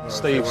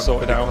 Steve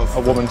sorted out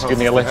a woman to give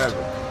me a lift. So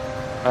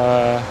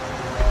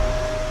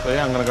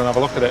yeah, I'm going to go and have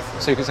a look at it,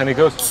 see if it's any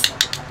good.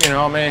 You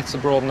know, I'm here to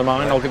broaden the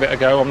mind. I'll give it a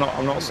go. I'm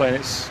not saying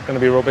it's going to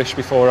be rubbish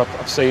before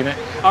I've seen it.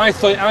 I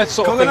sort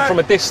of think from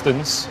a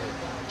distance,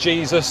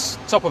 Jesus,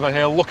 top of a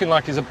hill, looking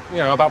like he's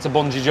about to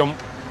bungee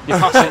jump. You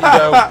pass it, you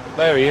go,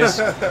 there he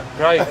is.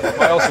 Great.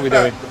 What else are we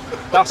doing?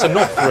 That's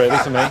enough, really,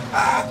 for me.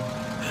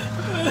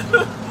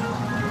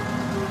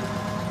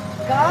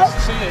 Carl? Nice to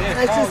see you.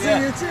 Nice to see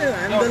you too.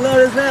 I'm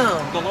Dolores now.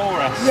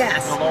 Dolores.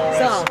 Yes. Dolores.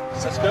 So,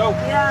 let's go.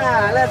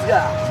 Yeah, let's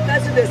go.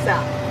 Let's do this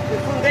now. The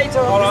fundator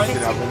of the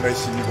city. I'm gonna make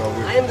sure you go with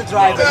me. I am the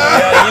driver.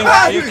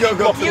 Yeah, you keep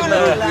go You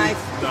live life.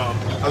 No,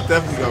 I'll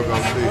definitely go see.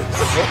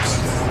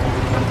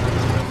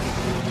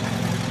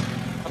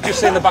 I've just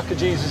seen the back of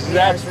Jesus' head.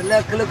 Yes,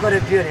 look what a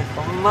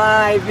beautiful,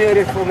 my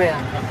beautiful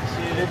man.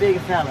 The big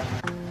fella.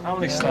 How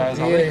many stairs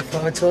are there?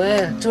 Beautiful,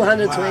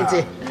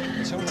 220.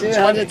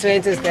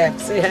 220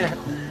 steps, yeah.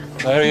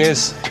 There he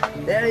is.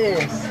 There he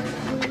is.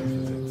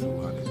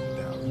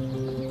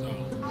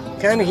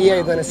 Come here,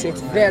 you're gonna see it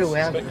very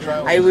well.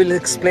 I will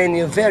explain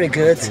you very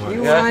good.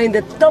 You are in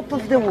the top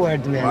of the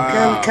world, man.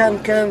 Wow.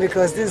 Come,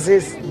 because this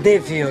is the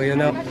view, you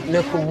know.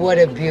 Look what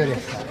a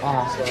beautiful.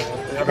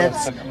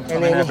 That's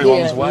and then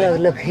here,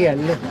 look here,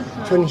 look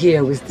from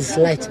here with this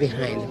light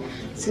behind.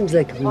 Seems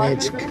like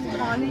magic.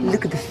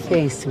 Look at the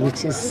face,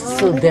 which is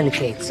so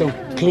delicate, so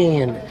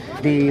clean.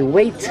 The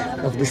weight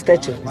of the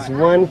statue is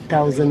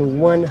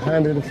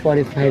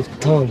 1,145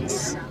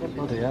 tons.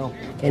 Bloody hell.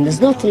 And there's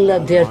not a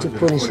lot there to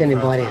punish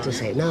anybody to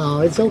say,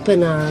 no, it's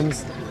open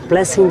arms,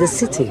 blessing the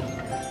city.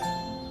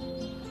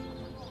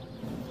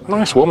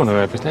 Nice woman or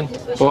everything,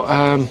 but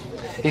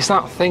it's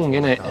that thing,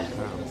 innit,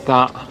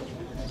 that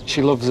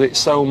she loves it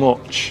so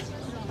much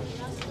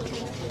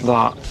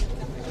that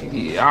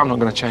I'm not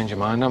going to change her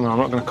mind. I'm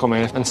not going to come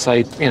here and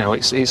say, you know,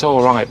 it's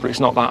all right, but it's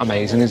not that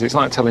amazing, is it? It's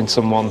like telling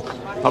someone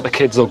that the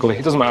kid's ugly.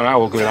 It doesn't matter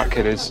how ugly that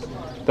kid is.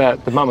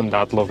 The mum and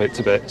dad love it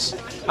to bits.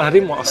 And I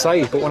didn't want to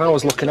say, but when I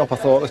was looking up, I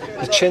thought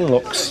the chin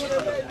looks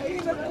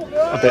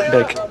a bit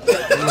big.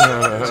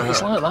 So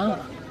it's like that.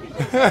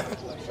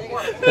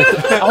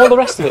 All the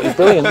rest of it is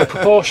brilliant. The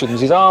proportions,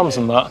 his arms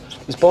and that,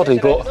 his body,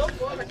 but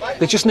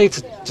they just need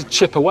to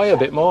chip away a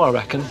bit more, I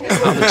reckon,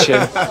 at the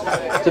chin.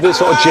 It's a bit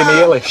sort of Jimmy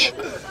Hill-ish.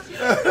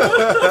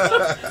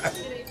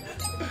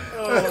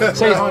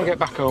 Say if I get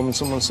back home and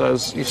someone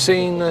says, "You've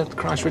seen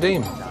Christ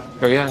Redeemer?" I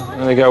go, yeah.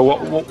 And they go,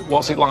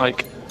 what's it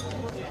like?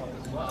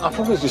 I'll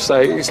probably just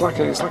say it's like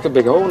a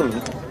big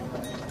ornament. Do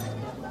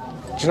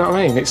you know what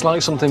I mean? It's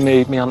like something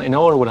me Auntie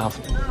Nora would have,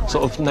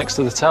 sort of next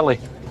to the telly.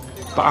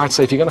 But I'd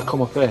say if you're going to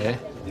come up here,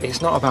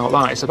 it's not about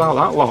that. It's about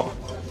that lot.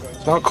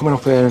 It's about coming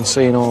up here and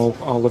seeing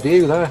all the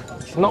view there.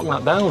 Knock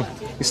that down.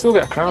 You still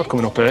get a crowd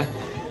coming up here.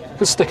 You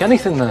could stick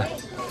anything there.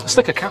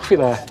 Stick a cafe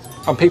there.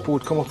 And people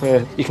would come up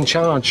here. You can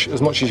charge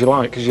as much as you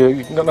like because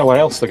you've got nowhere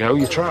else to go.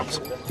 You're trapped.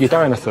 You're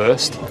dying of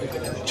thirst.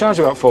 Charge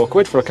you about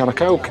 £4 for a can of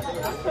Coke.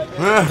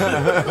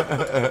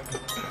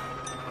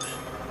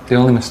 The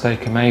only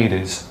mistake I made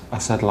is I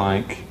said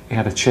like he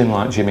had a chin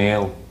like Jimmy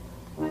Hill.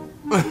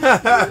 And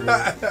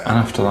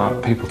after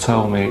that, people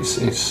told me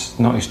it's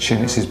not his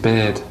chin, it's his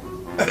beard.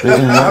 But it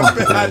didn't look like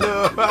a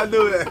beard. I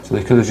knew that. So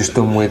they could have just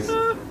done with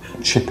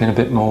chipping a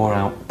bit more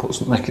out,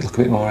 make it look a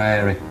bit more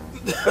airy.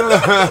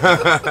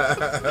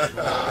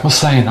 I was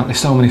saying that there's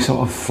so many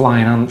sort of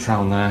flying ants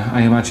around there.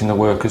 I imagine the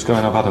workers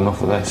going, I've had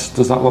enough of this.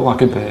 Does that look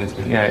like a beard?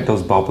 Yeah, it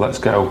does, Bob, let's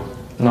go.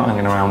 I'm not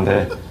hanging around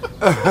here.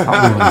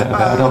 That ruined it a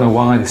bit. I don't know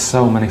why there's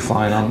so many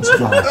flying ants up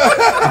there.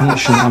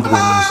 Ants shouldn't have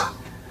wings.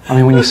 I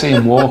mean, when you see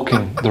them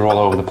walking, they're all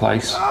over the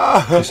place.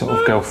 They sort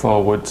of go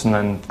forwards and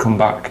then come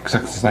back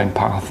exactly the same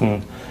path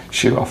and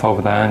shoot off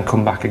over there and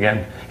come back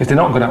again. If they're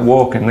not good at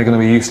walking, they're going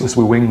to be useless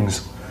with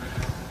wings.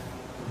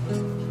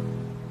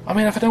 I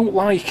mean, if I don't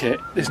like it,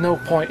 there's no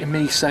point in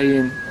me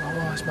saying,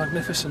 oh, it's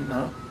magnificent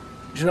now.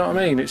 Do you know what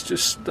I mean? It's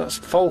just, that's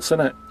false,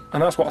 isn't it?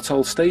 And that's what I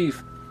told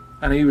Steve.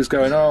 And he was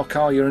going, oh,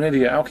 Carl, you're an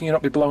idiot. How can you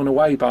not be blown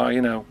away by,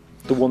 you know,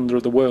 the wonder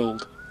of the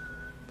world?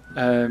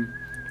 And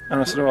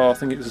I said, oh, I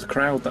think it was the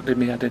crowd that did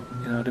me head in.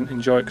 You know, I didn't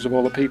enjoy it because of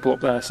all the people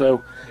up there.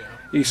 So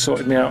he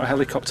sorted me out a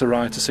helicopter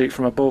ride to see it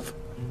from above.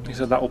 He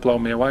said, that'll blow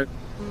me away.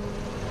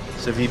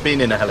 So have you been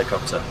in a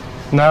helicopter?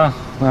 No,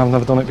 I've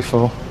never done it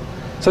before.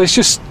 So it's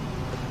just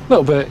a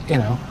little bit, you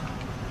know,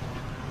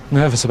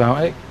 nervous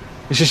about it.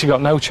 It's just you've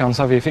got no chance,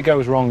 have you? If it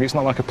goes wrong, it's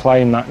not like a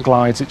plane that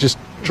glides, it just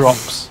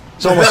drops.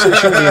 It's almost, it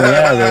shouldn't be in the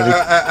air, really.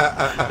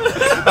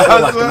 I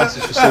feel like a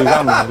message for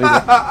Suzanne, really. Do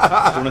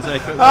you want to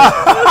take it? No,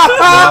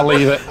 I'll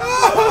leave it.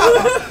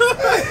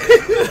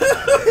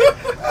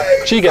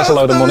 She gets a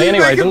load of money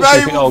anyway, doesn't she,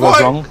 if it all goes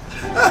wrong?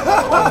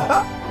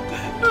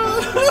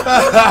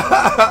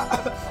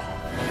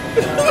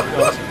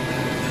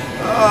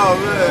 Oh,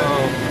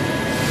 man.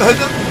 That's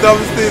just the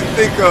dumbest thing to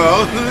think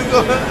of.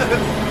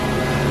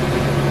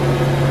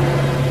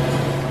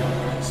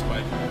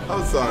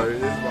 I'm sorry,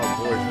 it's my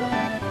boyfriend.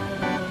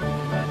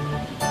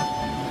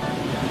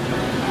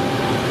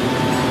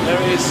 There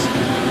he is.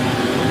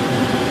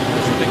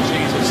 There's the big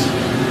Jesus.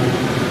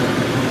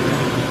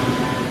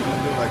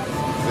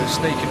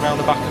 Sneaking round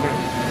the back of it.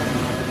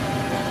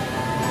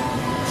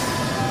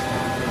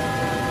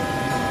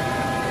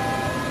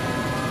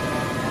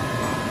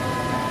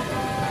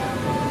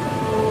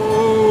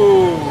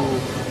 Ooh.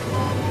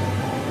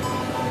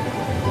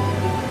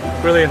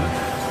 Brilliant.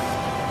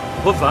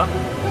 Love that.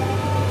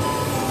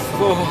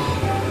 Oh.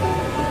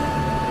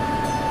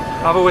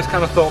 I've always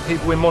kind of thought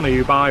people with money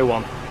who buy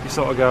one, you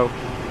sort of go,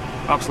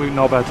 absolute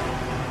knobhead.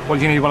 What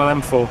do you need one of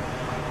them for?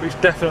 But it's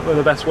definitely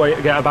the best way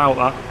to get about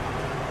that.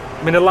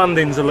 I mean, the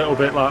landing's a little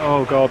bit like,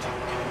 oh god.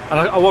 And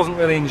I wasn't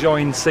really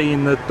enjoying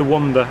seeing the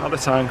wonder at the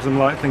time, because I'm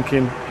like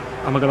thinking,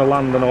 am I going to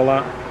land and all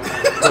that?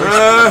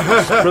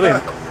 It's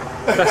brilliant.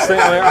 Best thing,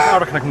 I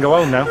reckon I can go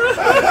home now.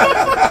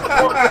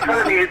 What you're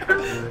telling me is that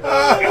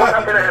you went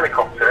up in a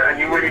helicopter and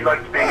you really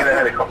liked being in a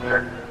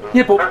helicopter.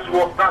 Yeah, but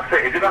that's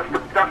it, is it?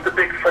 That's the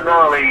big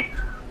finale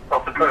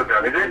of the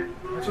programme, is it?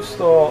 I just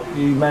thought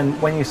you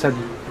meant, when you said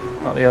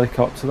about the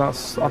helicopter, I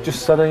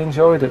just said I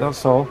enjoyed it,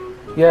 that's all.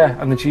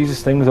 Yeah, and the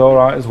Jesus thing was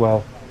alright as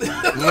well. You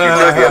enjoyed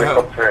the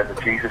helicopter and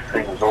the Jesus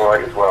thing was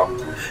alright as well.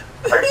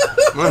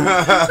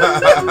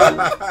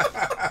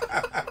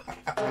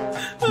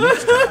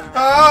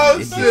 Oh,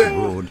 shit.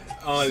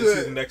 I like to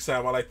see the next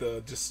time. I like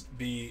to just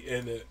be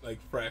in it, like,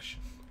 fresh.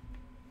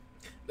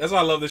 That's why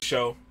I love this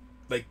show.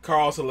 Like,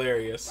 Carl's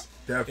hilarious.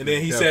 Definitely, and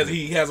then he says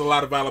he has a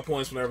lot of valid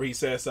points whenever he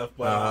says stuff.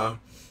 But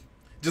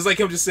just like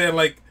him just saying,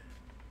 like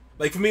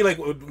for me, like,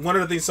 one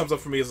of the things that sums up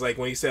for me is, like,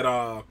 when he said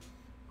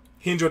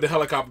he enjoyed the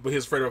helicopter, but he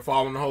was afraid of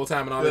falling the whole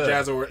time and all the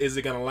jazz, or is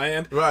it going to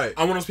land? Right.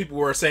 I'm one of those people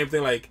where the same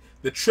thing, like,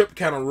 the trip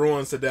kind of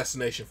ruins the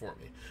destination for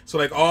me. So,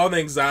 like, all the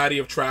anxiety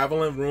of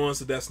traveling ruins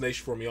the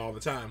destination for me all the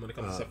time when it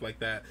comes to stuff like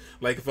that.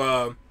 Like, if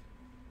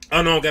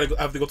I know I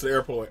have to go to the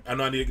airport. I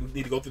know I need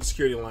to go through the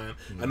security line.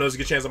 I know there's a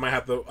good chance I might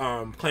have to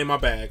claim my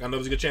bag. I know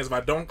there's a good chance if I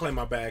don't claim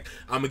my bag,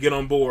 I'm going to get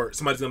on board.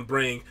 Somebody's going to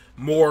bring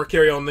more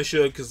carry-on than they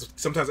should, because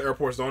sometimes the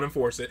airports don't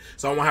enforce it.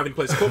 So I won't have any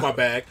place to put my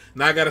bag.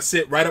 Now I got to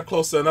sit right up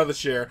close to another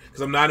chair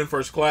because I'm not in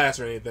first class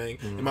or anything.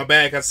 And my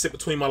bag has to sit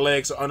between my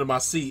legs or under my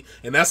seat,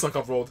 and that's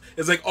uncomfortable.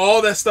 It's like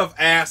all that stuff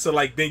adds to,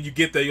 like, then you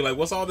get there, you're like,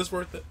 what's all this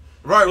worth it?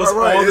 Right.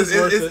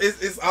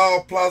 It's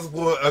all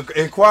plausible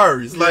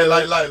inquiries. Like,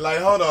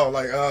 hold on.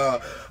 Like,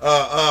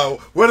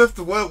 what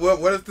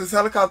if this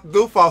helicopter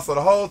do fall? So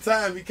the whole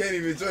time he can't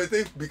even enjoy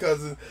things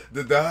because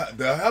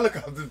the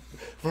helicopter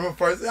from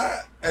first.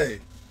 Hey.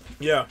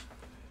 Yeah.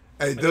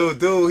 Hey,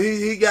 dude.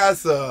 He got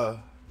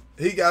some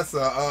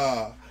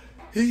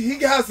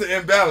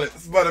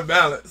imbalance, but a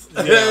balance.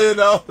 Yeah. You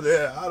know.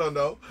 Yeah. I don't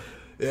know.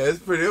 Yeah.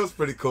 It was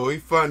pretty cool.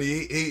 He's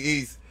funny.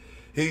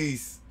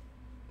 He's.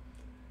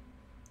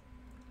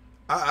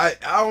 I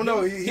don't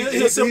know.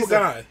 He's a simple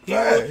guy.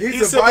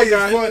 He's a simple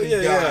guy. Funny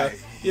guy.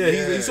 Yeah,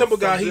 he's a simple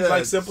guy. He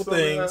likes simple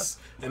things,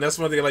 and that's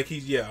one thing. Like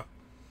he's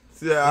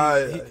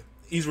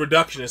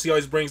reductionist. He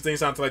always brings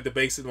things down to like the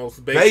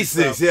most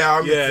basics.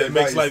 Stuff. It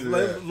makes life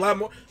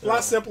a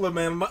lot simpler,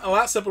 man. A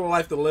lot simpler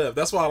life to live.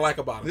 That's what I like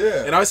about it.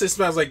 Yeah. And I always say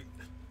sometimes, like,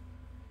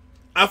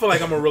 I feel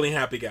like I'm a really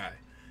happy guy.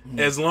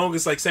 As long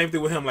as, like, same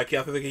thing with him, like,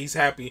 I think he's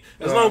happy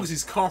as long as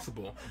he's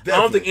comfortable. Definitely. I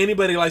don't think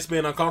anybody likes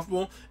being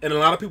uncomfortable, and a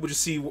lot of people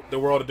just see the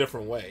world a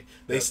different way.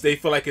 They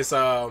feel like it's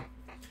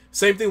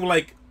same thing with,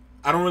 like,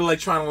 I don't really like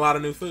trying a lot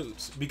of new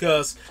foods,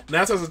 because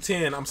 9 times out of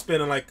 10 I'm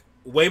spending like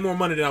way more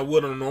money than I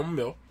would on a normal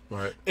meal.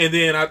 Right. And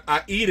then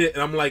I eat it,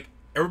 and I'm like,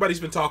 everybody's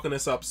been talking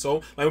this up.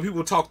 So, like, when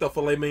people talked up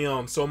filet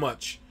mignon so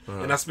much,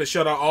 and I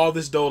shut out all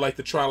this dough, like,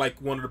 to try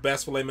like one of the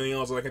best filet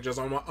mignons, like, I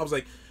was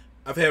like,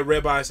 I've had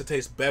ribeyes that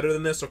taste better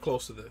than this or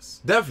close to this.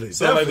 Definitely.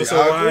 So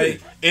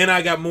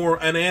I got more,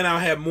 and I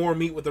had more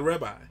meat with the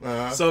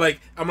ribeye. So,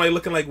 like, I'm like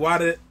looking like, why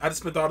did I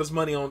just spent all this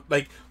money on,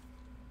 like,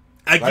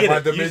 I get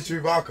like it. Dimitri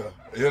Vodka.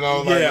 You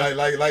know,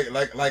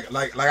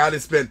 like I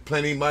just spent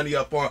plenty of money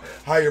up on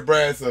higher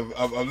brands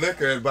of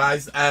liquor,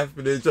 but I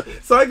happen to enjoy.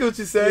 So I get what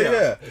you're saying,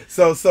 yeah.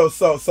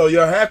 So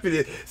you're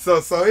happy.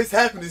 So his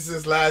happiness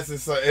just lies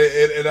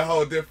in a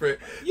whole different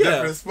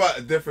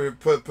spot, different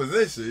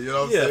position. You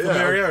know what I'm saying?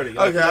 Familiarity.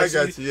 Okay, I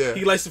got you. Yeah,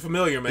 he likes the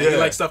familiar, man. He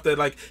likes stuff that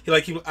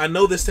I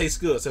know this tastes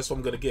good, so that's what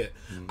I'm gonna get.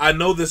 I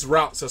know this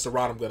route, so that's the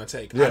route I'm gonna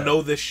take. I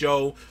know this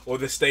show or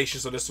this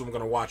station, so this is what I'm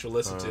gonna watch or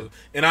listen to,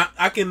 and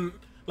I can.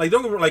 Like,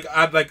 don't get me wrong,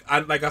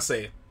 like I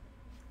say,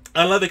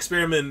 I love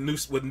experimenting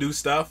with new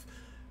stuff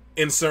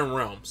in certain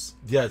realms.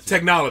 Yes.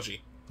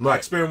 Technology. Right. I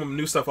experiment with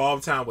new stuff all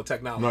the time with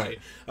technology.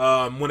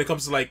 Right. When it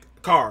comes to, like,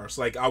 cars,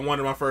 like, I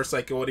wanted my first,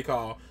 like, what do you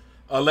call,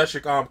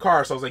 electric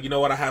car. So I was like, you know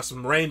what, I have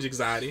some range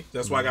anxiety.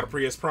 That's why I got a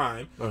Prius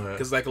Prime.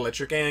 Because, like,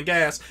 electric and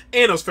gas.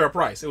 And it was fair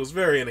price. It was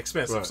very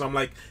inexpensive. Right. So I'm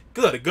like,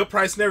 good. A good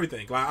price and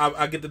everything. Like,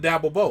 I get to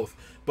dabble both.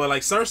 But,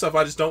 like, certain stuff,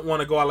 I just don't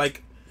want to go out,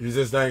 like, you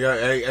just ain't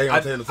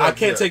I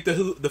can't take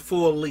the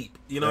full leap.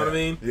 You know what I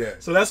mean? Yeah.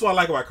 So that's what I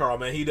like about Carl,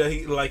 man.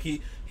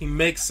 He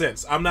makes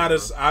sense. I'm not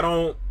as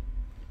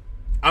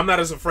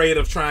afraid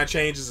of trying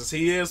changes as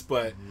he is,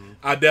 but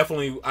I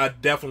definitely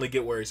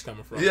get where he's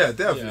coming from. Yeah,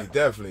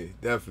 definitely.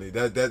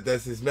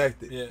 That's his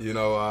method. Yeah. You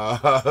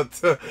know,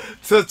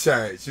 to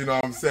change. You know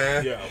what I'm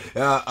saying?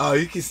 Yeah.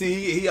 You can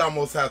see he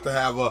almost have to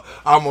have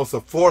almost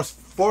a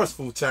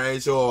forceful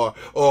change or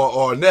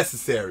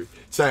necessary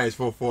change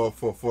for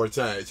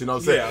change. You know what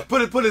I'm saying? Yeah.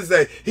 Put it this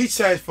way, he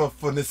changed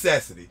for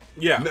necessity.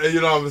 Yeah.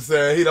 You know what I'm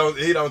saying?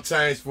 He don't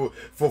change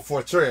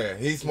for trend.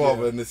 He's more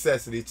of a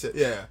necessity.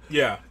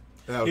 Yeah.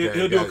 Okay,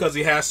 he'll do it because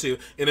he has to,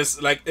 and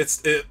it's like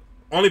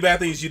only bad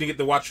thing is you didn't get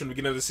to watch from the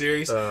beginning of the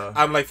series.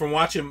 I'm like, from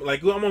watching,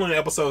 like, I'm only on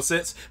episode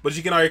 6, but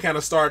you can already kind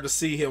of start to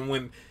see him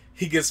when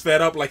he gets fed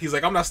up. Like, he's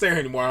like, I'm not staying here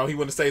anymore. He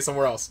wanted to stay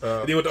somewhere else.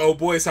 And he went to old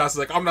boy's house. He's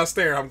like, I'm not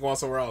staying. I'm going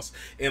somewhere else.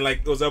 And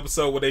like, there was an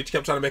episode where they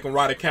kept trying to make him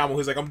ride a camel.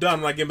 He's like, I'm done.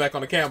 I'm not getting back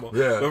on the camel.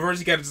 Yeah. But first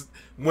he got just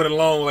went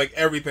along like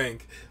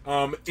everything,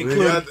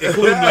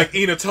 including like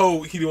eating a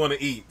toad he didn't want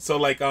to eat. So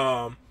like,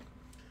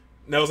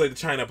 that was like the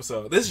China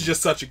episode. This is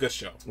just such a good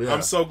show. Yeah.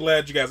 I'm so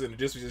glad you guys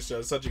introduced me to this show.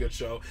 It's such a good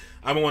show.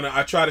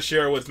 I try to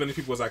share it with as many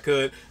people as I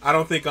could. I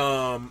don't think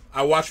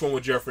I watched one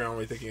with Jeffrey. I don't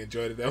really think he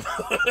enjoyed it that much.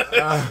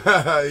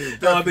 I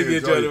don't think he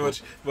enjoyed it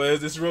much,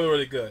 but it's really,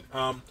 really good.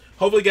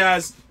 Hopefully,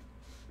 guys,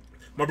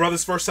 my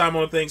brother's first time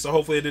on the thing, so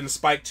hopefully it didn't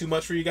spike too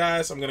much for you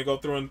guys. I'm gonna go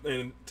through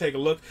and take a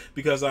look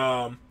because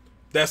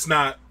that's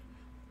not.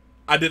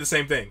 I did the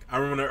same thing. I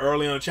remember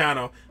early on the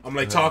channel, I'm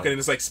like talking and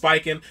it's like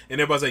spiking,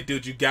 and everybody's like,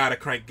 "Dude, you gotta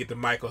get the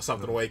mic or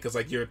something away because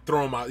like you're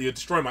destroying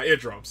my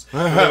eardrums."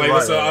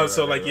 That's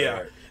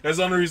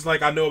the only reason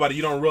like I know about it.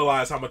 You don't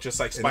realize how much it's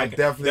like spiking.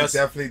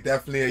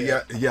 Definitely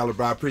a yeller,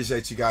 bro. I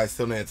appreciate you guys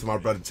tuning in to my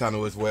brother's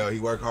channel as well. He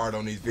worked hard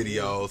on these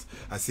videos.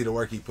 I see the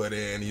work he put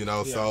in, you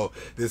know. So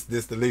this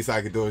the least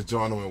I could do is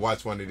join him and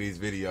watch one of these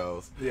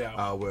videos.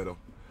 With him.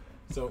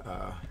 So.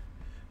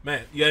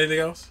 Man, you got anything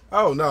else?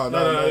 Oh no.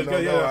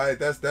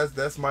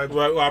 That's my.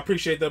 Well, I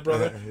appreciate that,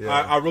 brother.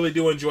 I really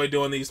do enjoy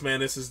doing these,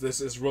 man. This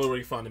is really,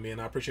 really fun to me, and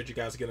I appreciate you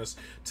guys getting us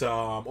to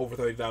over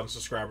 30,000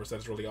 subscribers.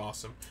 That's really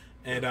awesome.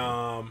 And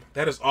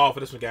that is all for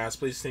this one, guys.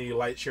 Please continue to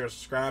like, share, and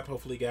subscribe.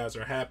 Hopefully, you guys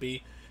are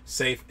happy,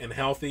 safe, and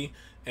healthy.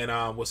 And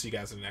we'll see you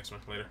guys in the next one.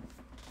 Later.